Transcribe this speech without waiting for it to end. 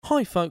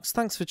Hi folks,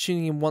 thanks for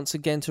tuning in once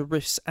again to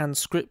Riffs and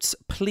Scripts.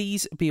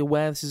 Please be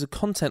aware this is a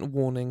content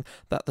warning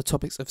that the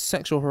topics of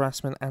sexual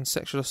harassment and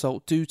sexual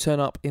assault do turn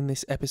up in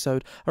this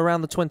episode around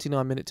the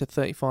 29 minute to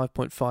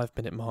 35.5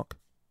 minute mark.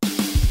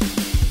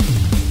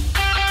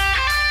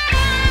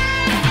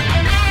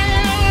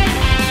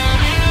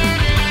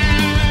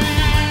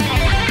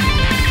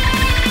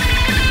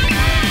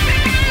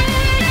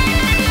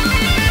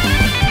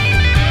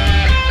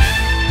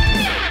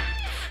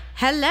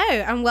 Hello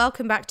and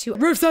welcome back to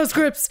Riffs and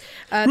Scripts.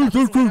 That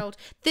doesn't get old.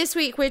 This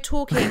week we're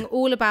talking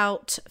all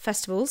about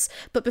festivals,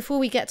 but before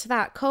we get to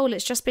that, Cole,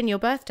 it's just been your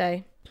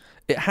birthday.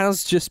 It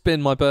has just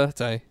been my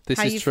birthday. This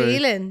How is you true.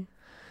 feeling?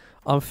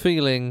 I'm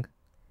feeling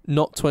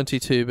not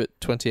 22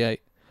 but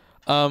 28.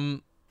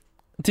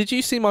 Did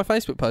you see my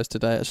Facebook post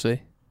today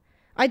actually?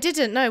 I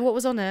didn't know. What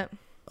was on it?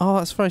 Oh,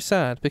 that's very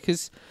sad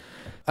because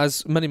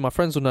as many of my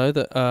friends will know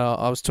that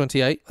I was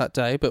 28 that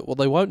day, but what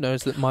they won't know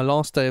is that my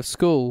last day of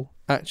school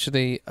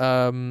actually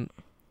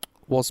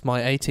was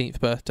my 18th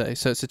birthday,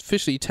 so it's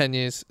officially 10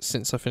 years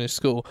since I finished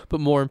school.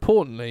 But more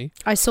importantly,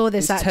 I saw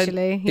this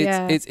actually.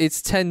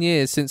 It's 10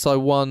 years since I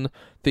won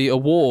the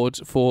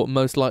award for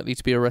most likely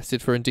to be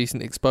arrested for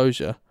indecent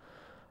exposure.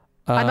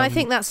 And I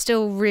think that's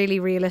still really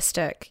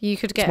realistic. You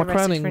could get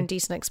arrested for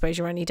indecent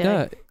exposure any day.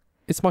 Yeah,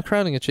 it's my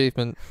crowning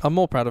achievement. I'm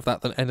more proud of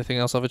that than anything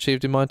else I've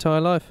achieved in my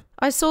entire life.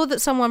 I saw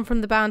that someone from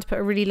the band put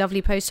a really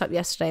lovely post up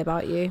yesterday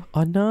about you.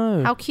 I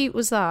know. How cute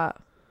was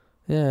that?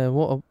 Yeah,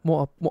 what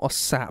a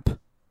sap.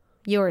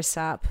 You're a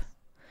sap.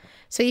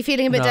 So you're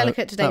feeling a bit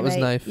delicate today, that was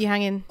mate? naif. You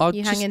hanging?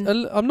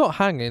 I'm not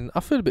hanging.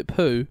 I feel a bit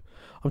poo.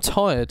 I'm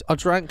tired. I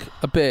drank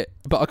a bit,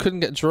 but I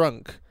couldn't get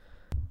drunk.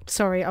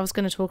 Sorry, I was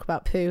going to talk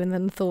about poo and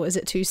then thought, is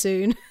it too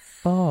soon?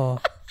 Oh.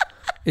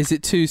 Is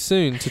it too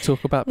soon to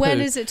talk about poo? When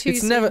is it too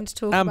soon to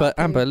talk about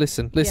poo? Amber,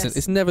 listen. Yes.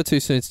 It's never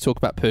too soon to talk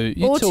about poo.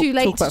 Too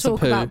late to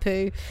talk about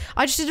poo.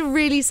 I just did a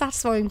really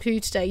satisfying poo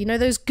today. You know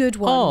those good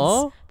ones?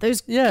 Aww.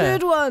 Those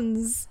good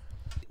ones.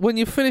 When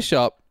you finish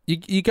up,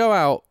 you go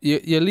out,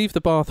 you leave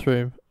the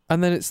bathroom,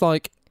 and then it's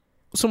like,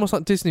 it's almost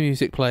like Disney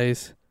music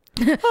plays.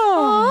 And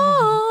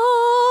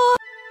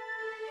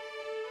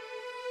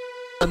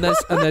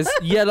there's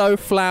yellow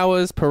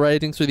flowers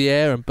parading through the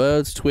air and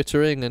birds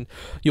twittering, and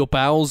your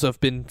bowels have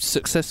been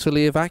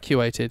successfully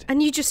evacuated.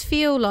 And you just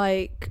feel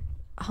like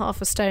half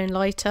a stone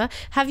lighter.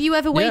 Have you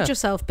ever weighed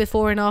yourself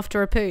before and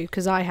after a poo?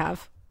 Because I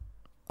have.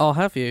 Oh,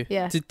 have you?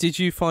 Yeah. Did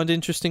you find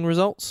interesting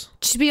results?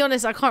 To be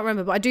honest, I can't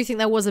remember, but I do think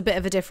there was a bit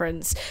of a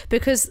difference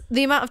because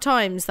the amount of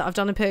times that I've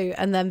done a poo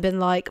and then been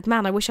like,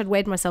 man, I wish I'd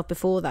weighed myself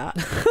before that.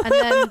 And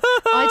then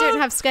I don't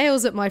have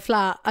scales at my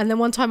flat. And then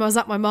one time I was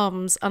at my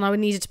mum's and I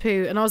needed to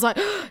poo and I was like,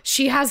 oh,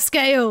 she has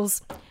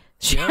scales.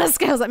 She has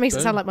scales. That makes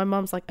it sound like my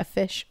mum's like a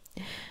fish.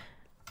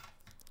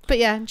 But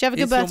yeah, did you have a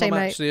good birthday, your mum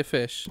mate? Actually a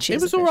fish. She It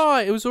was all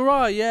right. It was all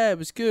right. Yeah, it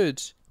was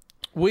good.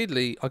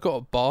 Weirdly, I got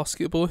a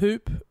basketball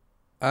hoop,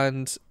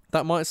 and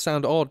that might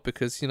sound odd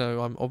because, you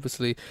know, I'm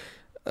obviously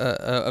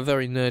a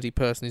very nerdy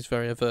person who's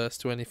very averse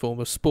to any form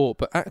of sport,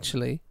 but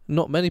actually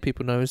not many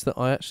people know is that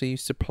I actually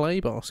used to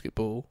play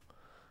basketball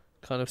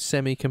kind of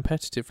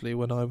semi-competitively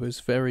when I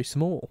was very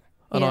small.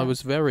 And I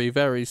was very,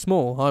 very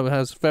small. I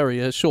was very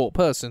a short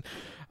person.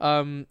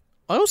 I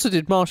also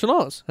did martial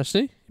arts,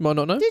 actually. You might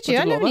not know. Did you?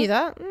 I never knew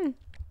that. I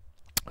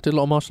did a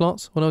lot of martial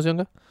arts when I was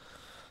younger.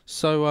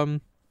 So,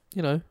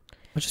 you know,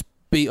 I just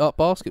beat up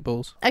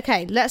basketballs.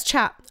 Okay, let's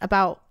chat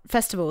about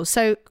festivals.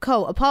 So,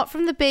 Cole, apart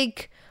from the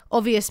big,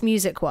 obvious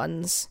music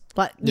ones,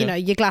 like, you know,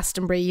 your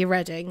Glastonbury, your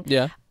Reading.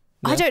 Yeah.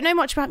 I don't know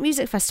much about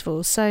music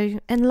festivals, so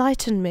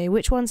enlighten me.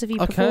 Which ones have you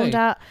performed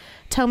at?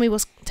 Tell me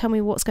what's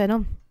going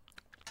on.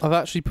 I've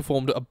actually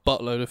performed at a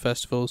buttload of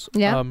festivals.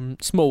 Yeah.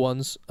 Small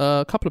ones,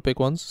 a couple of big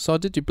ones. So I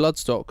did do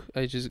Bloodstock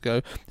ages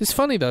ago. It's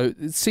funny though.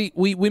 See,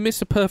 we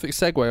missed a perfect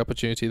segue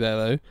opportunity there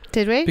though.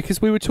 Did we?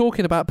 Because we were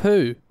talking about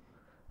poo,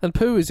 and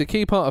poo is a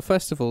key part of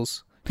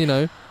festivals. You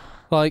know,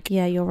 like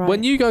yeah, you're right.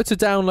 When you go to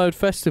Download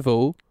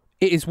Festival,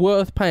 it is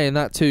worth paying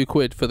that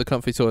 £2 for the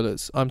comfy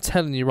toilets. I'm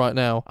telling you right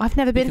now. I've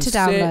never been to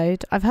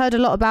Download. I've heard a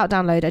lot about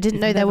Download. I didn't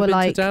know there were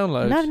like.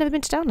 Download? No, I've never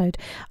been to Download.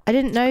 I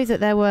didn't know that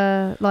there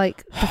were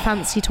like the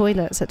fancy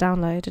toilets at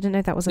Download. I didn't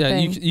know that was a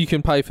thing. Yeah, you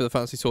can pay for the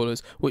fancy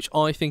toilets, which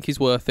I think is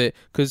worth it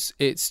because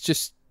it's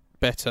just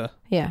better.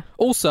 Yeah.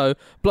 Also,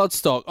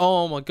 Bloodstock.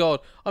 Oh my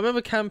god, I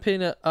remember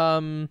camping at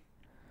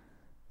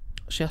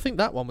Actually, I think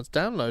that one was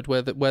Download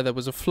where there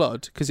was a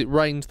flood because it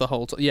rained the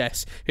whole time.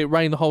 Yes, it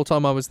rained the whole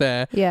time I was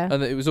there. Yeah.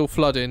 And it was all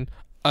flooding,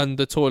 and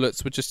the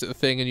toilets were just at the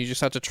thing, and you just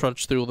had to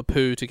trudge through all the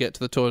poo to get to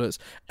the toilets.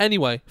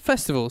 Anyway,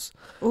 festivals.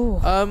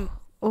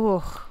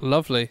 Oh.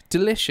 Lovely,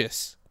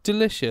 delicious,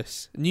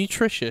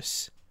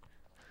 nutritious.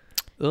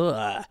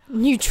 Ugh.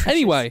 Nutritious.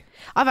 Anyway,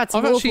 I've had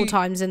some awful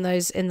times in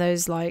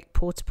those like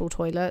portable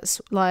toilets.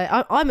 Like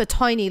I'm a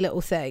tiny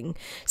little thing,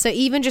 so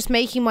even just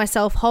making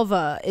myself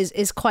hover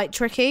is quite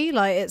tricky.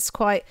 Like it's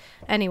quite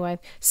anyway.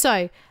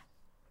 So,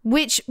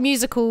 which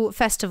musical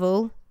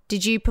festival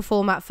did you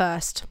perform at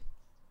first?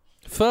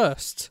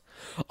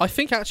 I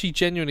think actually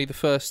genuinely the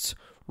first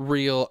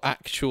real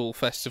actual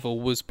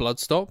festival was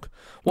Bloodstock.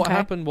 What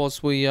happened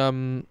was we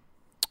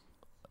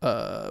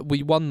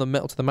we won the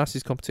Metal to the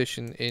Masses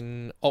competition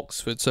in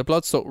Oxford. So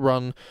Bloodstock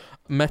run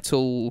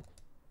metal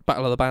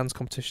Battle of the Bands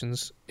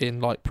competitions in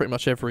like pretty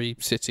much every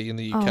city in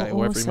the UK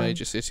or every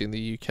major city in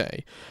the UK,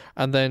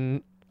 and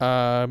then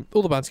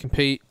all the bands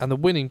compete, and the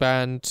winning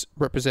band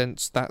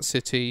represents that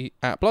city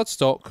at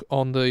Bloodstock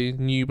on the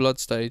New Blood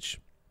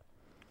stage,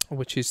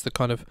 which is the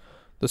kind of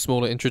the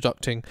smaller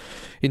introducing.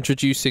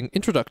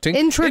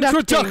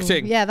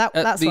 Yeah,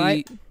 that's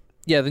right.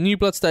 Yeah, the New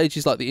Blood stage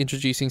is like the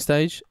introducing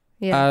stage.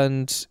 Yeah.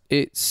 And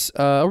it's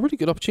a really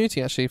good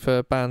opportunity, actually,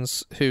 for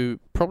bands who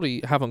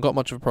probably haven't got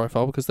much of a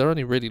profile because they're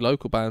only really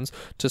local bands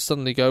to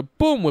suddenly go,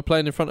 boom, we're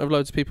playing in front of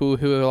loads of people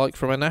who are like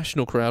from a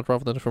national crowd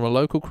rather than from a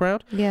local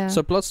crowd. Yeah.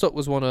 So Bloodstock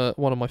was one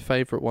of my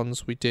favourite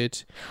ones we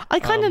did.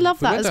 I kind of love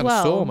that as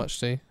well. Storm,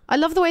 actually. I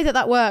love the way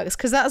that works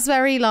because that's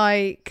very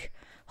like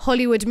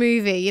Hollywood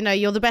movie. You know,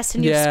 you're the best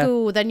in your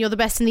school, then you're the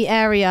best in the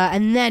area,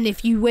 and then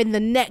if you win the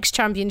next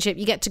championship,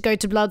 you get to go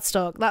to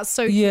Bloodstock. That's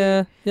so cute.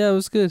 Yeah, it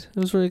was good. It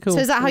was really cool. So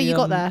is that how you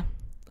got there?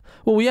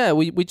 Well, yeah,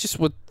 we just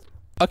would.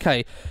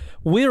 Okay,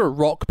 we're a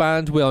rock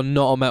band. We are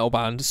not a metal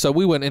band. So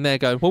we went in there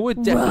going, well, we're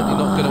definitely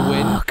not going to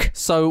win.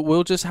 So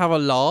we'll just have a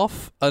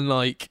laugh and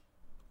like.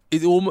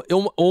 It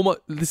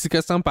almost, this is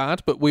going to sound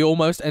bad, but we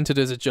almost entered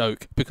as a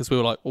joke because we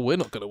were like, well, we're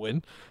not going to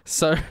win.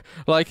 So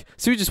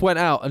we just went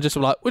out and just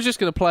were like, we're just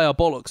going to play our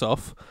bollocks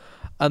off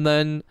and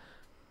then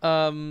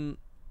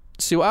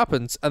see what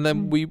happens. And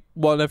then we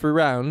won every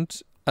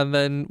round. And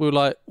then we were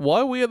like, why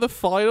are we at the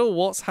final?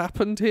 What's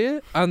happened here?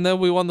 And then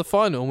we won the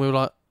final and we were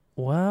like,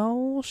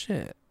 well,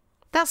 shit.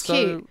 That's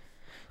cute.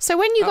 So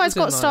when you guys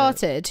got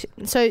started,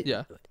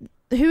 yeah.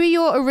 Who are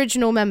your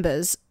original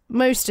members?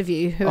 Most of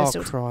you who are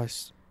still... Oh,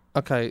 Christ.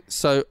 Okay,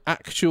 so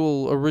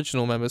actual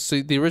original members.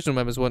 See, the original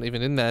members weren't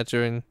even in there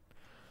during...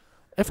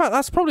 In fact,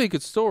 that's probably a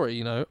good story,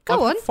 you know.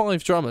 Go on. I've had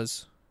 5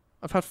 drummers.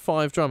 You've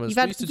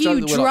had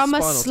you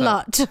drummer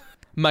slut.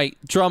 Mate,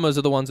 drummers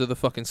are the ones who are the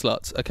fucking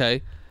sluts,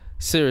 okay?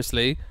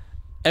 Seriously.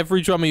 Every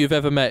drummer you've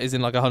ever met is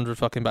in like 100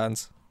 fucking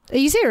bands. Are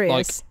you serious?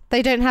 Like,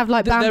 they don't have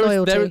like band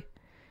loyalty.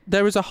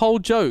 There is a whole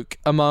joke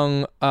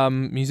among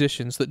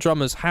musicians that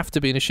drummers have to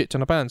be in a shit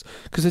ton of bands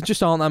because there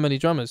just aren't that many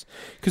drummers.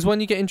 Because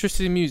when you get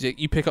interested in music,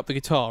 you pick up the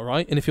guitar,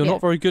 right? And if you're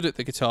not very good at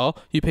the guitar,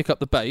 you pick up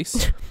the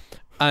bass.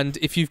 And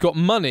if you've got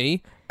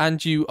money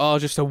and you are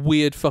just a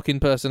weird fucking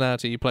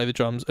personality, you play the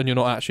drums and you're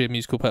not actually a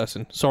musical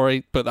person.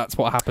 Sorry, but that's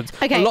what happens.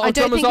 Okay, I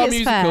don't think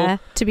it's fair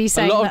to be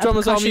saying a lot that of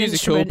drummers are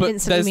musical, but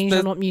instantly means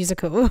you're not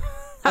musical.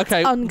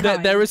 Okay,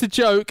 there is a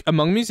joke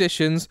among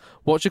musicians.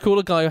 What do you call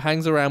a guy who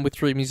hangs around with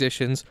 3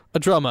 musicians? A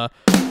drummer.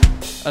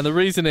 And the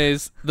reason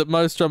is that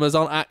most drummers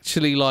aren't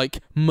actually like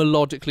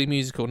melodically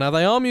musical. Now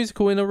they are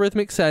musical in a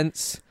rhythmic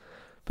sense,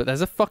 but there's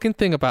a fucking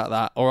thing about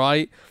that,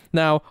 alright?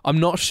 Now, I'm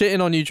not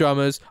shitting on you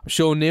drummers. I'm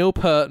sure Neil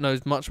Peart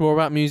knows much more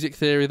about music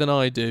theory than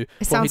I do.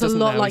 It sounds a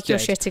lot like you're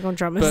shitting on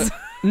drummers. But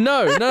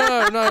no.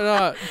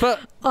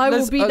 But I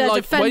will be their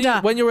defender.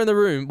 When you're in the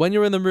room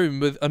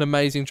with an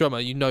amazing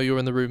drummer, you know you're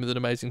in the room with an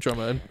amazing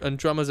drummer. And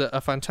drummers are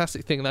a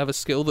fantastic thing. They have a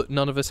skill that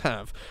none of us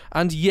have.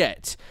 And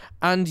yet,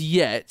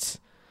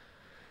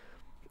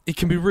 it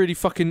can be really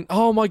fucking...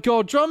 Oh my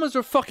God, drummers are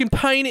a fucking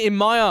pain in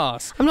my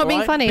ass. I'm not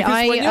being funny. Because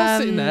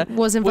I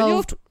was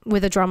involved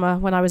with a drummer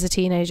when I was a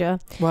teenager.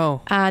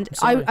 Well, and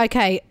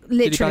literally...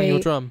 Did he bang your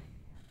drum?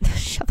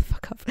 Shut the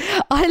fuck up.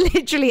 I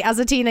literally, as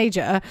a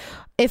teenager,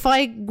 if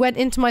I went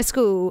into my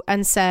school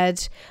and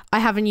said, I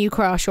have a new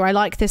crush or I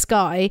like this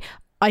guy...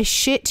 I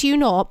shit you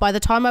not, by the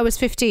time I was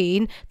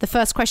 15, the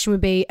first question would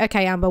be,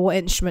 okay, Amber, what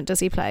instrument does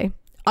he play?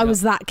 I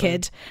was that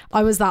kid.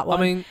 I was that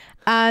one.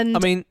 I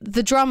mean,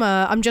 the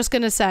drummer, I'm just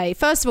going to say,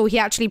 first of all, he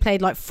actually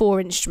played like 4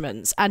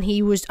 instruments and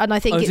he was, and I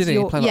think it's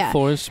your, play like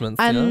 4 instruments.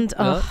 And,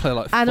 play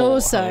like 4 and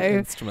also,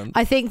 instruments.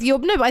 I think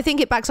but I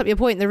think it backs up your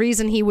point. The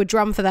reason he would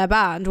drum for their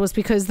band was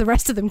because the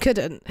rest of them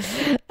couldn't.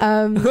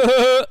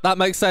 That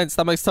makes sense.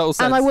 That makes total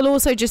sense. And I will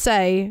also just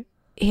say,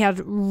 he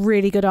had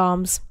really good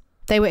arms.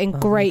 They were in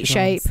great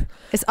shape.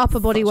 It's upper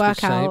body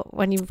workout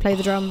when you play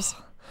the drums.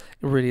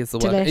 It really is the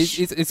work.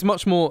 It's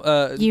much more...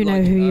 you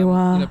know who you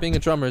are. You know, being a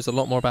drummer is a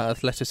lot more about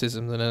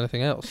athleticism than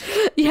anything else.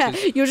 Yeah,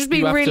 you're just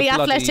being really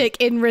athletic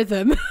in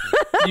rhythm.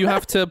 You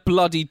have to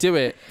bloody do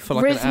it for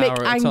like rhythmic an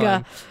hour at a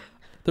time.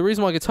 The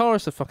reason why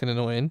guitarists are fucking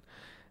annoying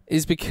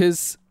is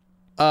because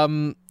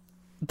they're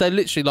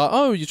literally like,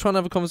 oh, you're trying to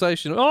have a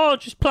conversation. Oh,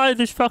 just play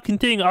this fucking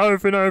thing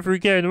over and over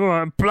again. All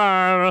right,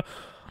 blah.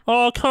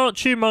 Oh, I can't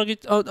tune my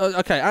guitar.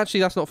 Okay,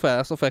 actually, that's not fair.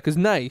 That's not fair because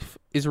Nath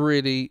is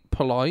really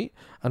polite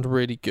and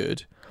really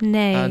good.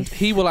 Nath. And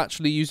he will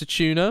actually use a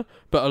tuner,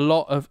 but a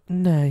lot of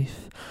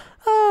Nath.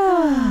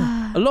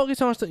 A lot of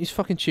guitarists don't use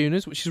fucking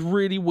tuners, which is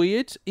really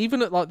weird.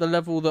 Even at like the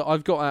level that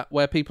I've got at,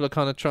 where people are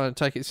kind of trying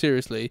to take it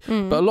seriously,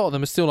 but a lot of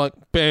them are still like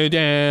bow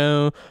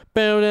down,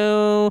 bow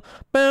down,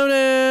 bow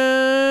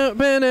down,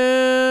 bow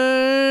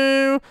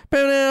down,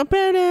 bow down,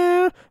 bow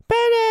down,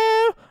 bow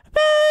down, bow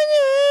down.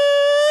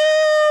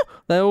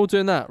 They're all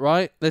doing that,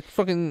 right? They're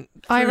fucking.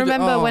 I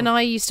remember when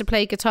I used to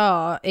play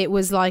guitar, it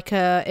was like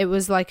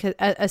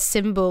a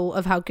symbol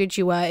of how good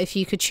you were if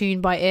you could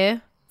tune by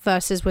ear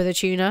versus with a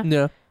tuner.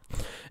 Yeah.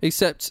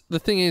 Except the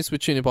thing is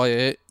with Tuning by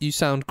Ear, you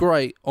sound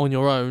great on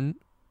your own,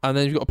 and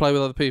then you've got to play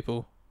with other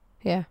people.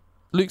 Yeah.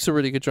 Luke's a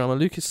really good drummer.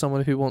 Luke is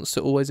someone who wants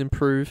to always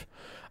improve,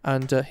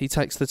 and he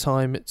takes the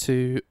time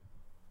to...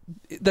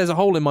 There's a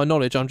hole in my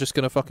knowledge, I'm just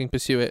going to fucking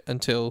pursue it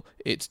until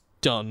it's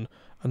done,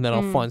 and then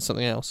I'll find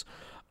something else.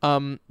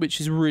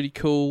 Which is really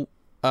cool.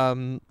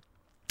 And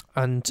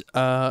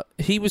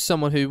he was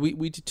someone who...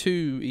 We did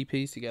 2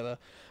 EPs together,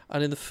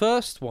 and in the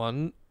first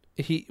one...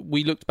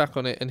 we looked back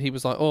on it and he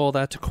was like, oh, they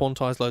had to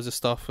quantize loads of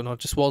stuff, and I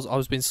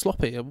was being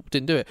sloppy, I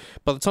didn't do it.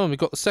 By the time we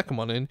got the second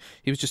one in,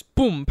 he was just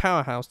boom,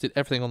 powerhouse, did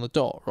everything on the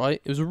dot,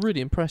 right? It was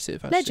really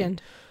impressive, actually.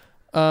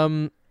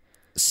 Legend.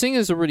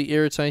 Singers are really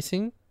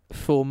irritating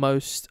for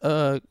most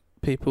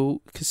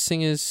people, because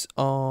singers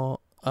are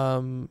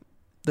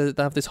they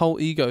have this whole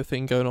ego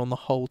thing going on the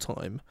whole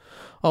time.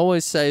 I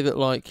always say that,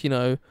 like, you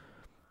know,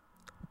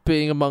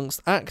 being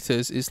amongst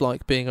actors is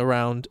like being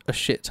around a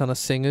shit ton of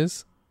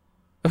singers.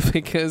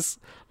 Because,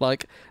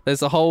 like,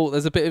 there's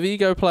a bit of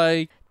ego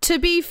play. To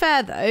be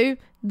fair, though,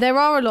 there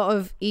are a lot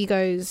of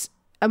egos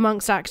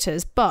amongst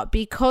actors, but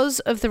because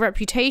of the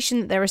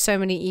reputation that there are so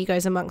many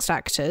egos amongst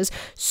actors,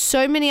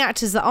 so many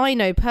actors that I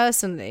know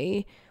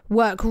personally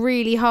work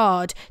really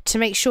hard to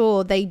make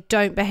sure they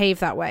don't behave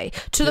that way,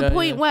 to the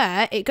point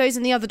where it goes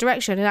in the other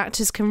direction and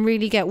actors can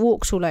really get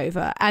walked all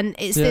over. And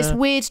it's this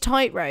weird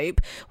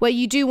tightrope where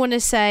you do want to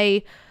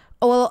say,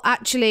 well,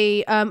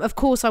 actually, of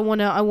course, I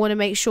want to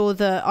make sure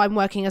that I'm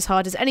working as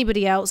hard as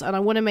anybody else, and I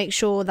want to make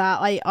sure that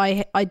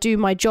I do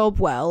my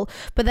job well.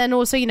 But then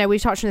also, you know, we've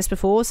touched on this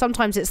before.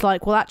 Sometimes it's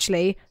like, well,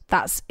 actually,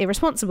 that's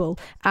irresponsible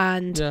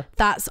and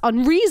that's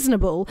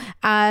unreasonable.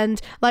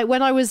 And like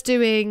when I was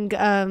doing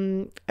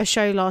a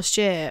show last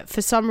year,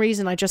 for some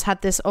reason, I just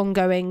had this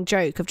ongoing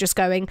joke of just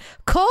going,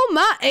 call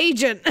my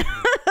agent,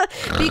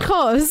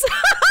 because...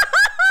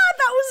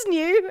 was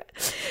new,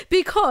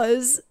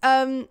 because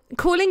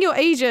calling your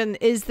agent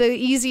is the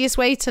easiest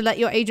way to let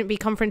your agent be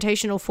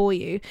confrontational for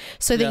you,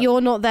 so that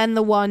you're not then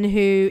the one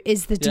who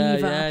is the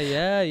diva.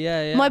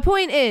 Yeah. My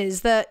point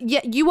is that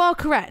you are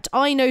correct.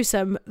 I know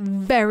some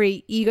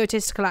very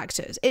egotistical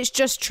actors. It's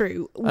just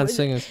true. And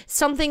singers.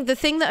 The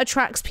thing that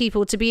attracts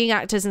people to being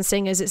actors and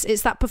singers,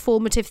 it's that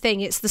performative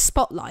thing. It's the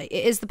spotlight.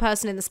 It is the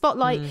person in the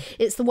spotlight.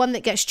 It's the one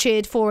that gets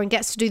cheered for and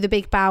gets to do the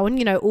big bow and,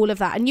 you know, all of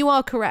that. And you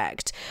are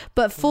correct.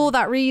 But for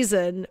that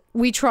reason,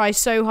 we try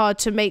so hard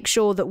to make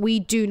sure that we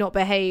do not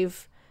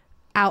behave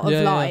out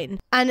of line.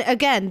 And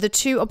again, the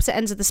two opposite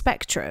ends of the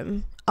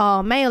spectrum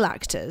are male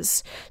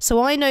actors.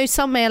 So I know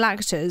some male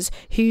actors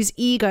whose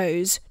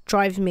egos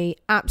drive me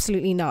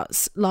absolutely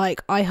nuts.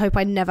 Like, I hope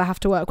I never have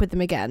to work with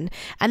them again.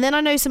 And then I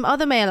know some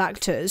other male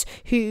actors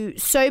who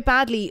so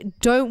badly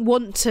don't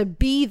want to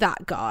be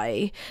that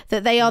guy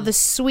that they are the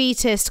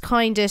sweetest,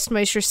 kindest,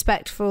 most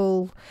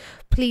respectful.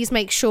 Please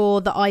make sure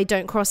that I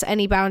don't cross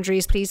any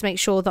boundaries. Please make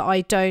sure that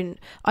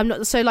I'm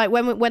not. So like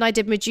when I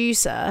did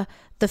Medusa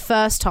the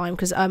first time,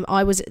 because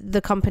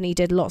the company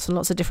did lots and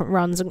lots of different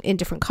runs in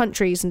different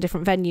countries and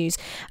different venues.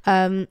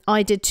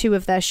 I did 2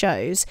 of their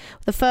shows.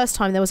 The first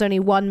time there was only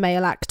one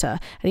male actor,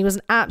 and he was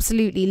an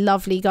absolutely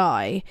lovely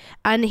guy,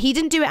 and he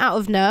didn't do it out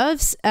of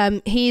nerves.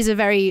 He's a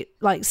very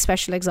like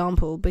special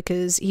example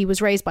because he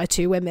was raised by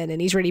 2 women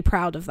and he's really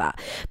proud of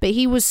that. But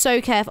he was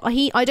so careful.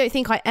 I don't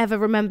think I ever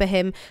remember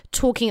him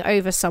talking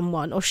over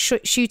someone or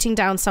shooting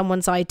down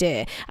someone's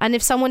idea. And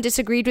if someone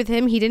disagreed with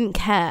him, he didn't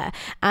care.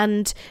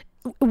 And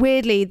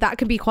weirdly, that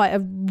can be quite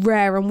a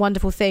rare and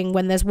wonderful thing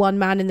when there's one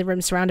man in the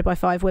room surrounded by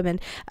 5 women.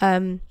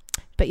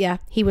 But yeah,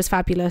 he was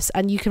fabulous,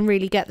 and you can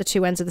really get the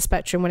 2 ends of the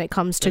spectrum when it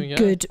comes to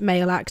good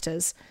male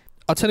actors.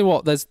 I'll tell you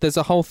what, there's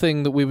a whole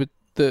thing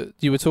that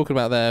you were talking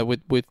about there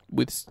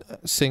with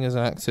singers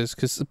and actors,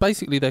 because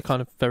basically they're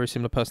kind of very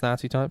similar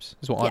personality types,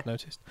 is what I've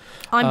noticed.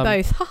 I'm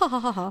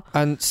both.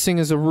 And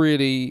singers are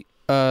really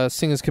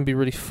singers can be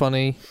really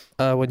funny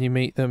when you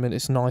meet them, and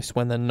it's nice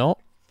when they're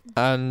not.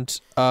 And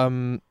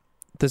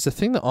there's a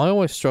thing that I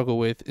always struggle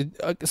with.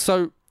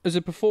 So as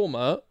a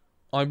performer,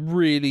 I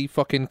really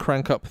fucking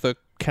crank up the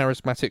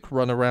charismatic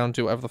run around,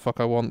 do whatever the fuck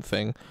I want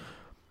thing.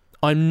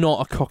 I'm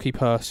not a cocky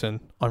person.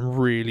 I'm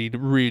really,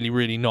 really,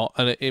 really not.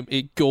 And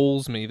it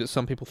galls me that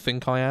some people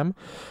think I am.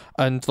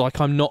 And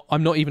like, I'm not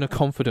even a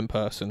confident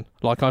person.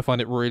 Like, I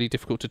find it really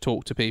difficult to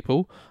talk to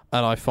people,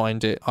 and I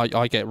find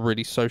I get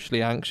really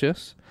socially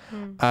anxious.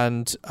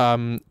 And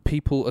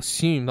people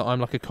assume that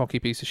I'm like a cocky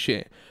piece of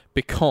shit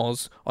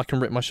because I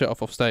can rip my shirt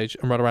off stage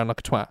and run around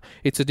like a twat.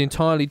 It's an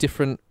entirely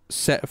different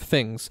set of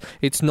things.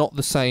 It's not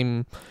the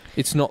same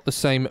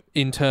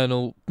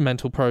internal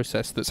mental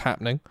process that's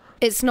happening.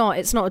 It's not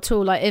at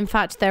all. Like, in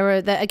fact, there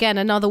are again,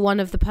 another one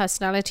of the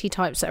personality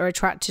types that are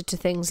attracted to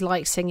things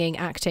like singing,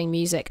 acting,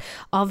 music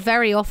are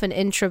very often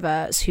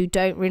introverts who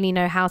don't really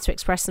know how to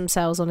express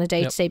themselves on a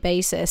day-to-day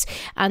basis.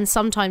 And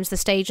sometimes the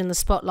stage and the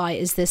spotlight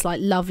is this like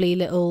lovely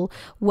little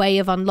way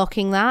of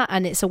unlocking that,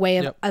 and it's a way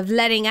of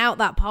letting out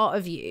that part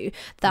of you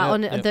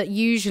that that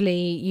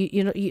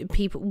usually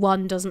people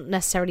doesn't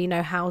necessarily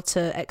know how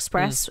to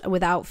express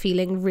without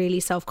feeling really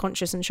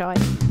self-conscious and shy.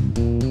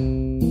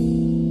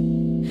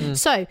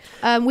 So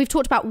we've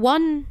talked about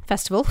one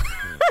festival.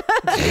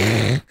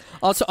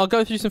 I'll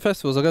go through some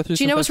festivals. Do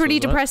you know what's really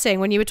depressing?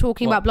 When you were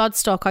talking What? about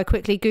Bloodstock, I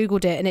quickly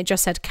Googled it and it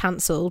just said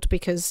cancelled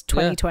because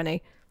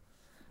 2020.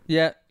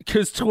 Yeah,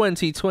 because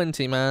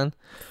 2020, man.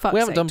 Fuck's We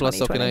haven't sake, done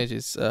Bloodstock in 2020.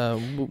 ages.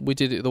 We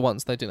did it the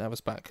once. They didn't have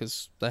us back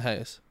because they hate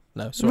us.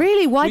 No, sorry.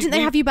 Really? Why didn't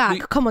they have you back? we-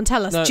 Come on,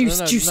 tell us. No, Juice.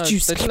 They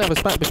didn't have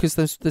us back because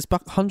there's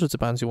hundreds of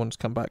bands who want us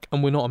to come back,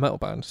 and we're not a metal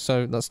band,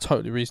 so that's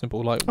totally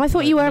reasonable. Like, I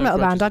thought you were a metal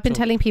band. grudges I've been at all.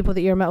 telling people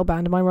that you're a metal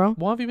band. Am I wrong?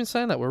 Why have you been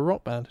saying that? We're a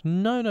rock band.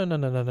 No.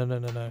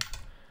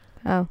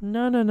 Oh,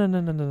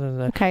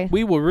 No. okay.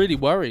 We were really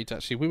worried,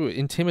 actually. We were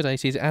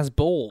intimidated as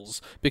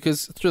balls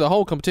because through the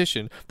whole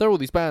competition, there are all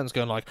these bands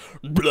going like,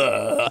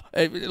 blah,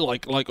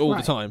 like all the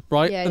Right. time,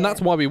 right? Yeah, and yeah.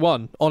 that's why we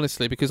won,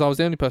 honestly, because I was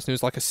the only person who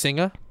was like a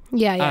singer.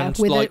 Yeah, yeah. And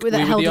With like, a we were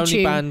held the a only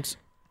tune. band.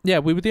 Yeah,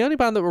 we were the only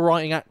band that were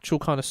writing actual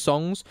kind of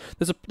songs.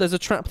 There's a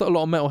trap that a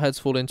lot of metalheads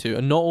fall into,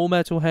 and not all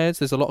metalheads.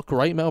 There's a lot of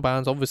great metal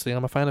bands. Obviously,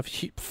 I'm a fan of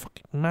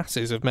fucking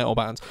masses of metal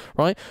bands,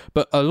 right?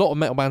 But a lot of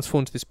metal bands fall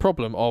into this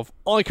problem of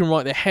I can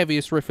write the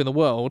heaviest riff in the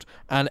world,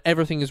 and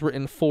everything is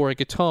written for a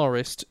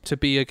guitarist to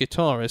be a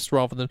guitarist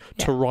rather than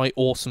to write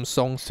awesome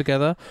songs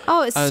together.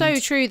 Oh, it's so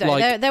And, true though.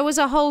 like- There was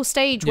a whole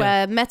stage Yeah.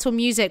 where metal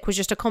music was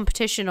just a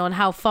competition on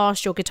how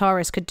fast your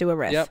guitarist could do a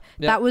riff. Yep.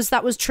 That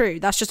was true.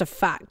 That's just a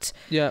fact.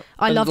 Yeah,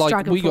 I and, loved like,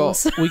 Dragon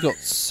Force. We got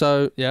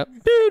so yeah.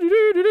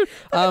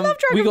 love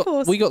Dragon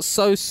Force. We got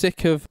so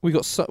sick of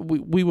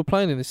we were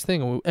playing in this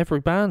thing, and every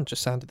band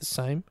just sounded the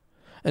same,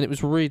 and it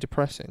was really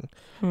depressing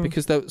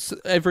because there was,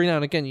 every now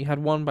and again you had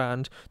one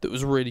band that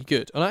was really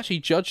good, and I actually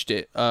judged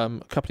it a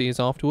couple of years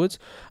afterwards.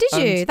 Did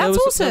And you? That's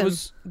awesome.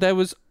 There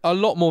was a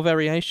lot more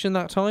variation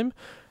that time.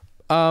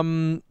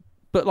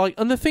 But like,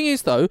 and the thing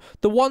is though,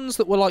 the ones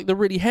that were like the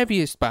really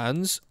heaviest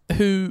bands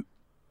who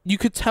you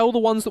could tell the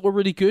ones that were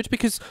really good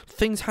because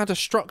things had a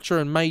structure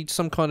and made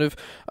some kind of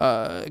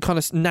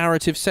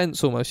narrative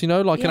sense almost, you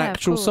know, like an Yeah, of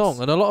actual course.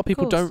 song. And a lot of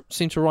people course. don't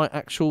seem to write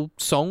actual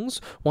songs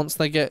once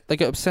they get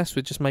obsessed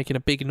with just making a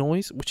big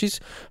noise, which is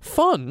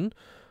fun.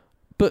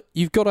 But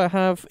you've got to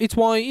have. It's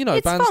why, you know,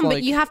 It's bands fun, like,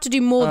 but you have to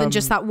do more than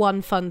just that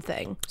one fun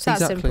thing. It's that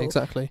simple.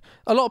 Exactly.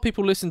 A lot of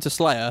people listen to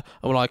Slayer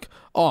and were like,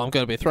 "Oh, I'm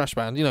going to be a thrash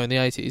band," you know, in the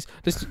 80s.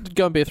 Let's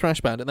go and be a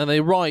thrash band, and then they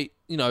write,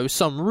 you know,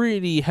 some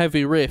really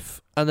heavy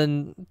riff, and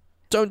then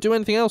don't do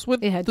anything else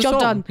with Yeah, the job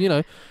song, done.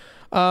 you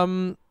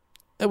know.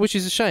 Which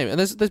is a shame. And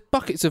there's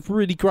buckets of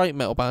really great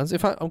metal bands. In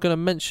fact, I'm going to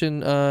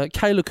mention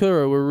Kayla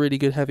Kura were a really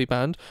good heavy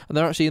band, and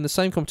they're actually in the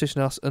same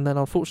competition as us, and then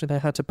unfortunately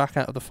they had to back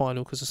out of the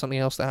final because of something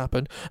else that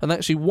happened. And they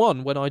actually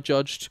won when I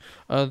judged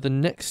the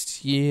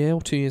next year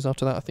or 2 years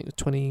after that. I think it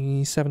was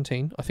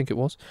 2017, I think it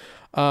was.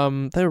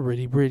 They were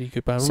really, really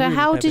good band. So really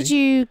how heavy. did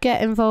you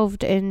get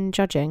involved in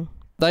judging?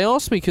 They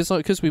asked me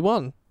because we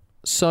won.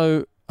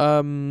 So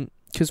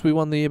because we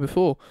won the year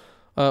before.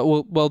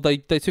 Well, they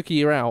took a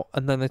year out,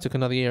 and then they took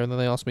another year, and then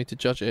they asked me to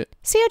judge it.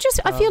 See,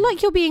 I feel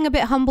like you're being a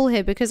bit humble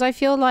here because I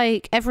feel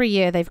like every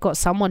year they've got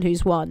someone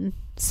who's won.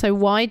 So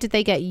why did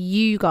they get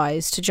you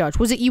guys to judge?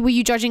 Was it you? Were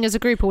you judging as a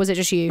group, or was it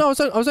just you? No,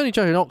 I was only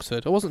judging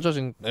Oxford. I wasn't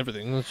judging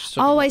everything. I was just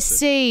judging Oh, I Oxford.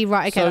 see.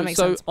 Right. Okay, that makes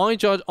sense. I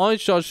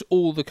judged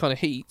all the kind of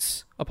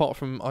heats, apart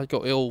from I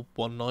got ill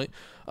one night.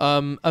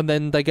 And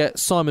then they get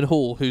Simon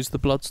Hall, who's the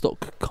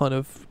Bloodstock kind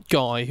of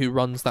guy who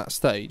runs that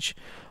stage.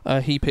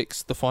 He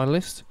picks the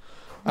finalist.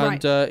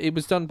 And it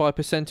was done by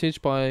percentage,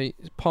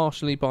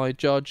 partially by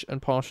judge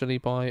and partially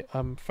by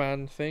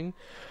fan thing,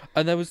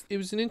 and it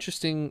was an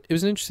interesting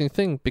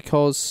thing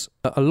because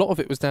a lot of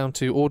it was down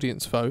to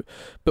audience vote,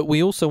 but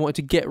we also wanted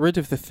to get rid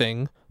of the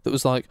thing that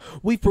was like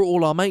we've brought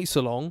all our mates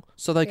along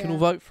so they can all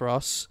vote for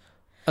us,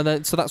 and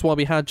then so that's why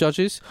we had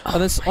judges.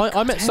 And then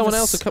I met someone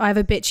else. I have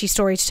a bitchy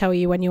story to tell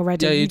you when you're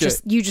ready. Yeah, you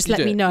just let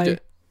me know.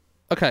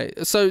 Okay,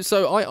 so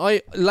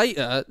I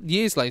later,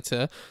 years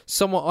later,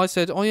 I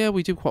said, oh yeah,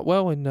 we did quite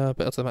well in Metal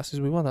to the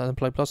Masses. We won that and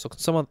played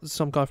Bloodstock. And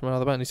some guy from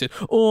another band, he said,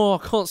 oh,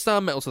 I can't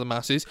stand Metal to the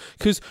Masses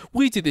because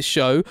we did this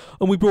show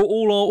and we brought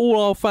all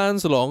our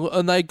fans along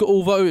and they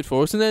all voted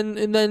for us, and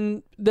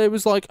then there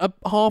was like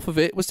half of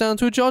it was down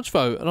to a judge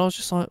vote, and I was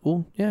just like,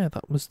 well, yeah,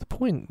 that was the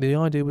point. The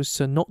idea was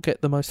to not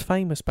get the most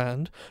famous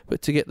band,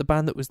 but to get the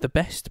band that was the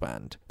best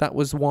band. That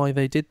was why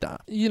they did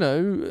that. You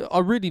know, I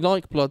really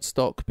like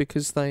Bloodstock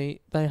because they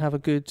have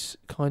a good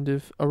kind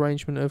of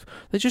arrangement of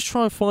they just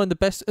try and find the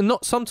best, and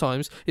not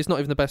sometimes it's not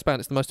even the best band,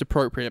 it's the most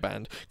appropriate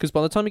band, because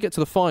by the time you get to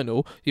the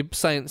final you're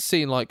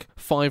seeing like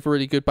 5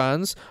 really good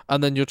bands,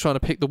 and then you're trying to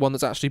pick the one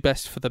that's actually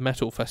best for the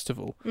metal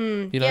festival.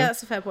 You know? Yeah,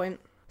 that's a fair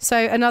point. So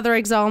another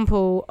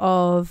example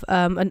of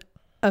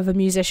a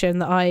musician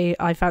that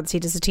I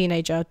fancied as a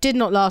teenager did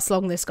not last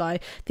long. This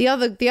guy, the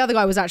other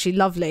guy was actually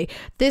lovely.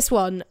 This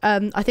one,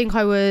 I think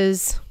I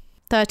was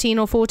 13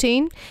 or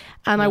 14,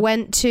 and I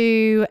went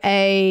to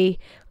a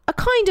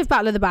kind of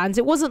battle of the bands.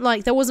 It wasn't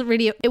like it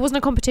wasn't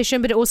a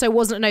competition, but it also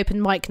wasn't an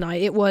open mic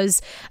night. It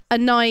was a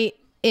night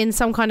in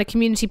some kind of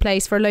community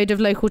place for a load of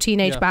local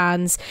teenage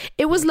bands.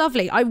 It was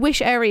lovely. I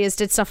wish areas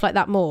did stuff like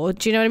that more.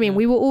 Do you know what I mean?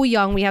 We were all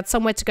young. We had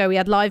somewhere to go. We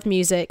had live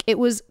music. It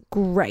was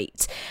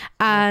great.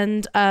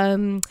 And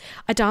I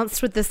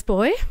danced with this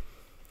boy.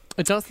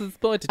 I danced with this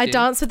boy, did I you?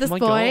 danced with this Oh my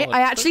boy. God,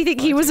 I actually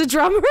think he was a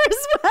drummer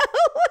as well.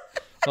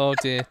 Oh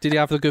dear. Did he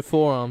have the good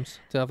forearms?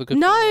 Did he have the good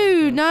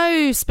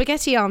No,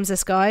 spaghetti arms,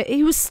 this guy.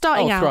 He was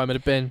starting throw out. him in a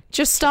bin.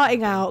 Just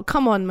starting out.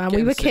 Come on, man. Get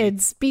We in were the city.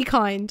 kids. Be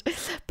kind.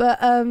 But,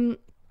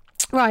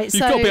 right, You've so...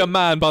 got to be a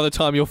man by the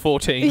time you're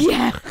 14.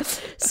 Yeah.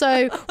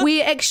 So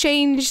we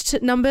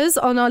exchanged numbers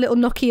on our little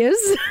Nokias.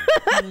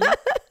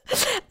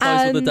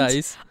 Those were the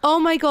days. Oh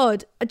my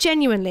God,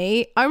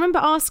 genuinely, I remember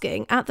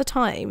asking at the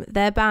time,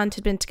 their band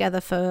had been together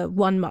for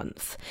 1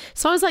 month.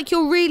 So I was like,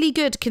 you're really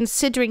good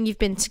considering you've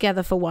been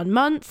together for 1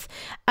 month.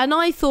 And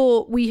I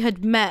thought we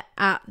had met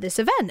at this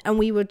event and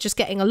we were just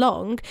getting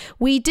along.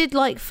 We did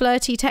like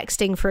flirty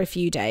texting for a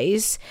few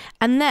days.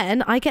 And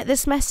then I get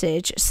this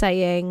message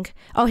saying,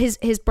 oh, his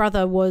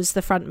brother was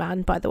the front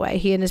man, by the way.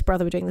 He and his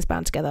brother were doing this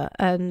band together.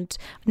 And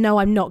no,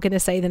 I'm not going to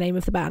say the name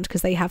of the band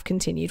because they have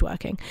continued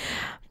working.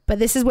 But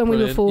this is when we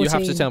were 14. You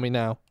have to tell me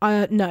now.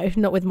 No,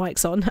 not with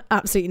mics on.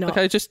 Absolutely not.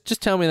 Okay, just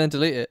tell me and then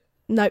delete it.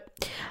 No,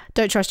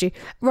 don't trust you.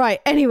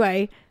 Right,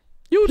 anyway.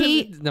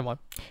 Never mind.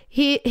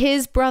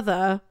 His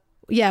brother,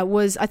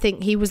 I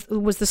think he was the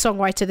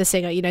songwriter, the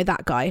singer, you know,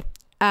 that guy.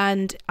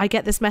 And I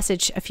get this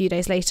message a few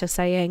days later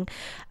saying,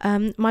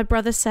 my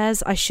brother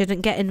says I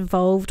shouldn't get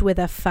involved with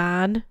a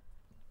fan.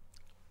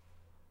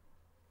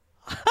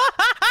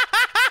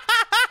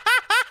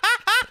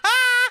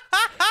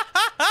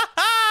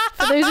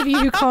 For those of you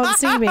who can't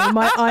see me,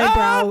 my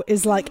eyebrow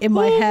is like in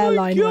my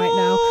hairline right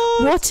now.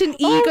 What an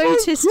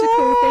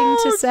egotistical thing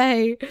to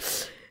say.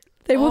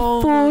 They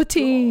were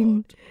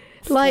 14.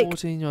 Like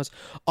 14 years.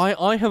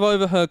 I have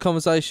overheard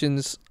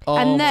conversations.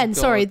 And then,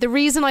 the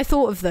reason I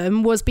thought of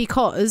them was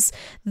because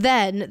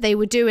then they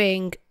were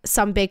doing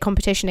some big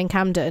competition in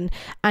Camden,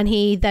 and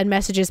he then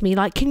messages me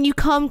like, can you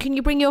come? Can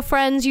you bring your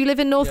friends? You live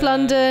in North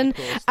London.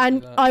 Yeah,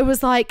 and I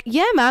was like,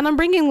 yeah, man, I'm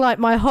bringing like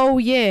my whole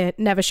year.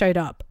 Never showed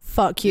up.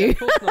 Fuck you.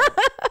 Yeah,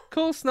 of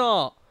course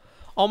not.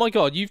 Oh my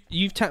God,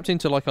 you've tapped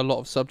into like a lot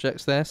of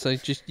subjects there, so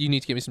you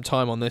need to give me some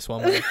time on this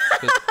one. Mate,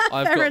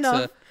 Fair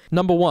enough.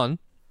 Number one,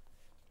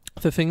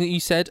 the thing that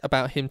you said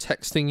about him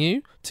texting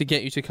you to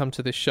get you to come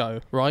to this show,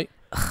 right?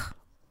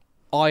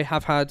 I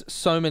have had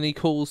so many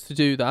calls to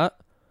do that.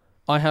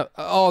 I have.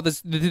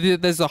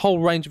 There's a whole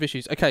range of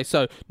issues. Okay,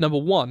 so number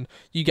one,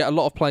 you get a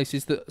lot of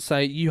places that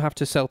say you have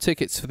to sell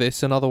tickets for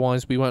this, and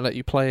otherwise we won't let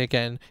you play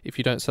again if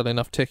you don't sell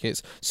enough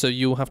tickets. So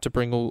you'll have to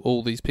bring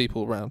all these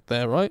people around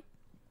there, right?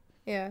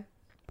 Yeah.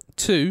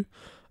 Two,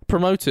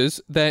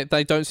 promoters, they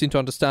don't seem to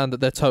understand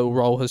that their total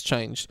role has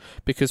changed,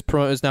 because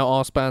promoters now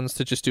ask bands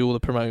to just do all the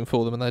promoting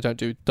for them, and they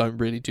don't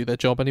really do their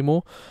job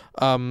anymore,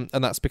 and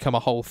that's become a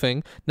whole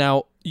thing.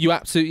 Now, you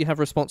absolutely have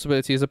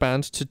responsibility as a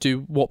band to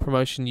do what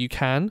promotion you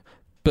can,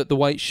 but the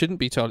weight shouldn't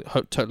be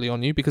totally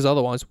on you, because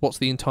otherwise what's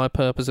the entire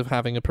purpose of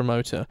having a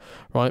promoter,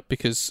 right?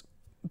 Because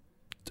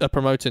a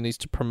promoter needs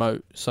to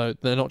promote, so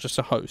they're not just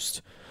a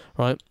host,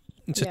 right?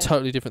 It's a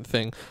totally different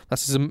thing.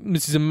 This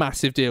is a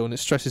massive deal, and it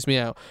stresses me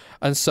out.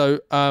 And so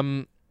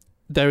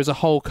there is a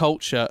whole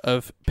culture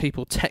of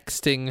people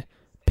texting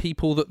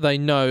people that they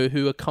know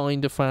who are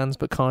kind of fans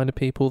but kind of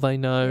people they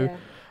know,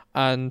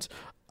 and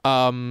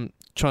trying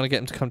to get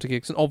them to come to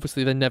gigs. And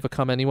obviously they never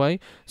come anyway.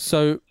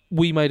 So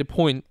we made a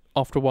point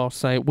after a while to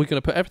say, we're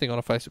going to put everything on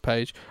a Facebook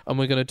page, and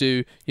we're going to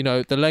do,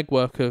 the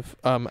legwork of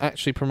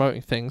actually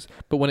promoting things.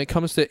 But when it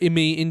comes to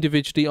me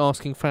individually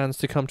asking fans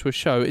to come to a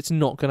show, it's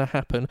not going to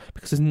happen,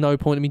 because there's no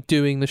point in me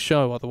doing the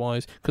show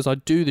otherwise, because I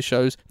do the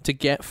shows to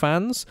get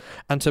fans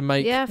and to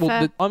make... I'm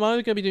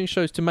either going to be doing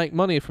shows to make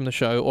money from the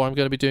show, or I'm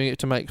going to be doing it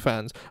to make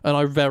fans. And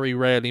I very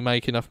rarely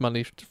make enough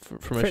money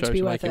from a show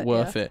to make it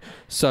worth it.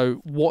 So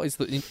what is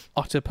the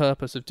utter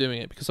purpose of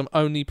doing it? Because I'm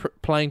only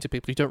playing to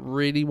people who don't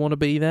really want to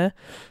be there.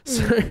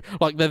 So...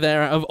 like, they're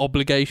there out of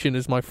obligation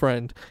as my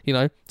friend,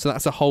 so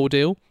that's a whole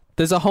deal.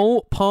 There's a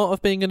whole part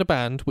of being in a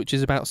band which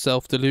is about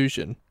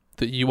self-delusion,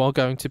 that you are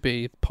going to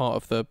be part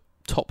of the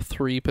top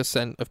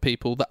 3% of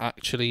people that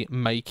actually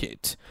make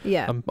it.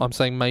 I'm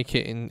saying make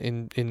it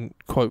in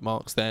quote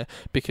marks there,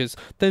 because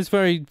there's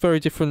very, very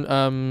different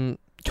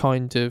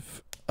kind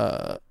of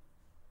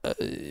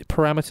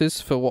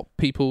parameters for what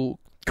people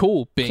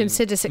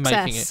consider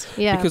success,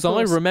 making it. Because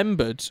I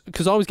remembered,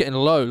 because I was getting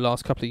low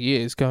last couple of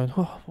years, going,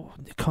 I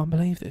can't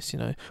believe this,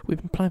 we've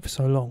been playing for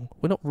so long,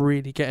 we're not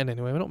really getting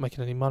anywhere, we're not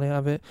making any money out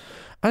of it.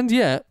 And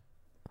yet,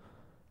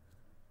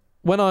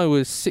 when I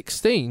was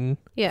 15,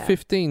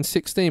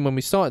 16, when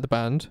we started the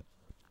band,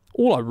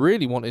 all I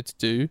really wanted to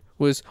do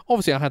was,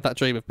 obviously I had that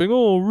dream of being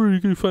a really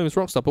good famous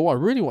rock star, but what I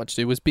really wanted to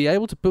do was be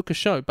able to book a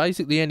show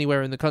basically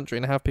anywhere in the country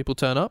and have people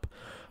turn up.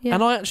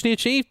 And I actually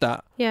achieved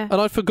that. And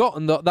I'd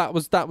forgotten that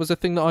was a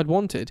thing that I'd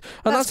wanted.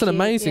 And that's an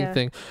amazing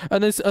thing.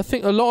 And there's, I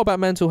think, a lot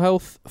about mental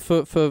health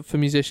for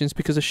musicians,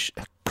 because a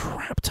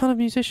crap ton of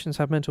musicians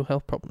have mental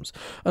health problems.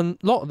 And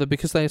a lot of them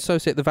because they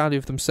associate the value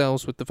of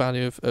themselves with the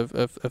value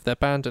of their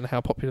band and how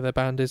popular their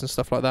band is and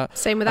stuff like that.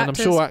 Same with and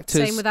actors. I'm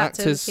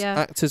sure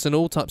actors and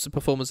all types of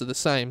performers are the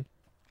same.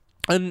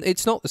 And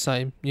it's not the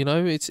same,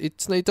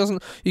 it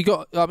doesn't,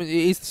 it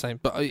is the same,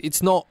 but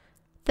it's not.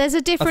 There's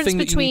a difference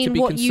between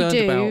what you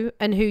do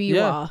and who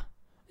you are.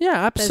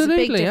 Yeah, There's a big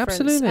absolutely, difference.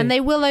 absolutely. And they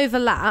will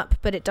overlap,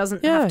 but it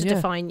doesn't have to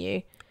define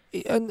you.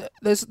 And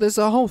there's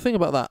a whole thing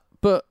about that.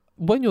 But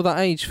when you're that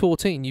age,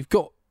 14, you've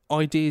got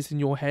ideas in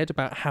your head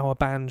about how a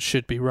band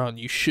should be run.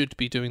 You should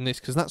be doing this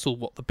because that's all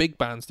what the big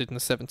bands did in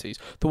the 70s.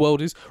 The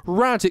world is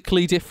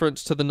radically different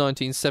to the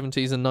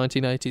 1970s and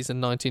 1980s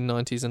and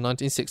 1990s and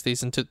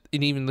 1960s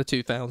and even the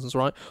 2000s,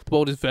 right? The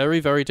world is very,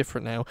 very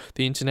different now.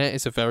 The internet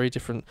is a very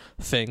different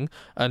thing,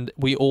 and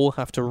we all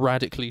have to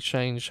radically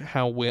change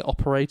how we're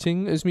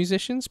operating as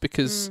musicians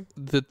because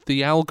the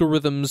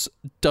algorithms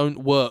don't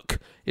work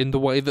in the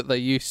way that they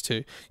used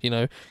to. You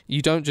know,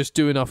 you don't just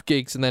do enough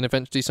gigs and then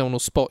eventually someone will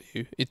spot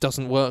you. It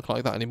doesn't work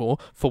like that anymore.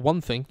 For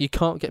one thing, you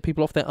can't get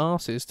people off their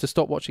arses to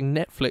stop watching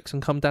Netflix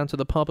and come down to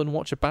the pub and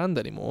watch a band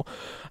anymore.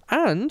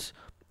 And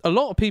a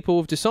lot of people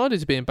have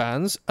decided to be in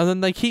bands and then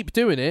they keep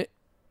doing it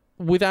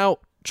without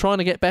trying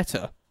to get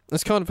better.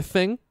 That's kind of a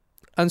thing.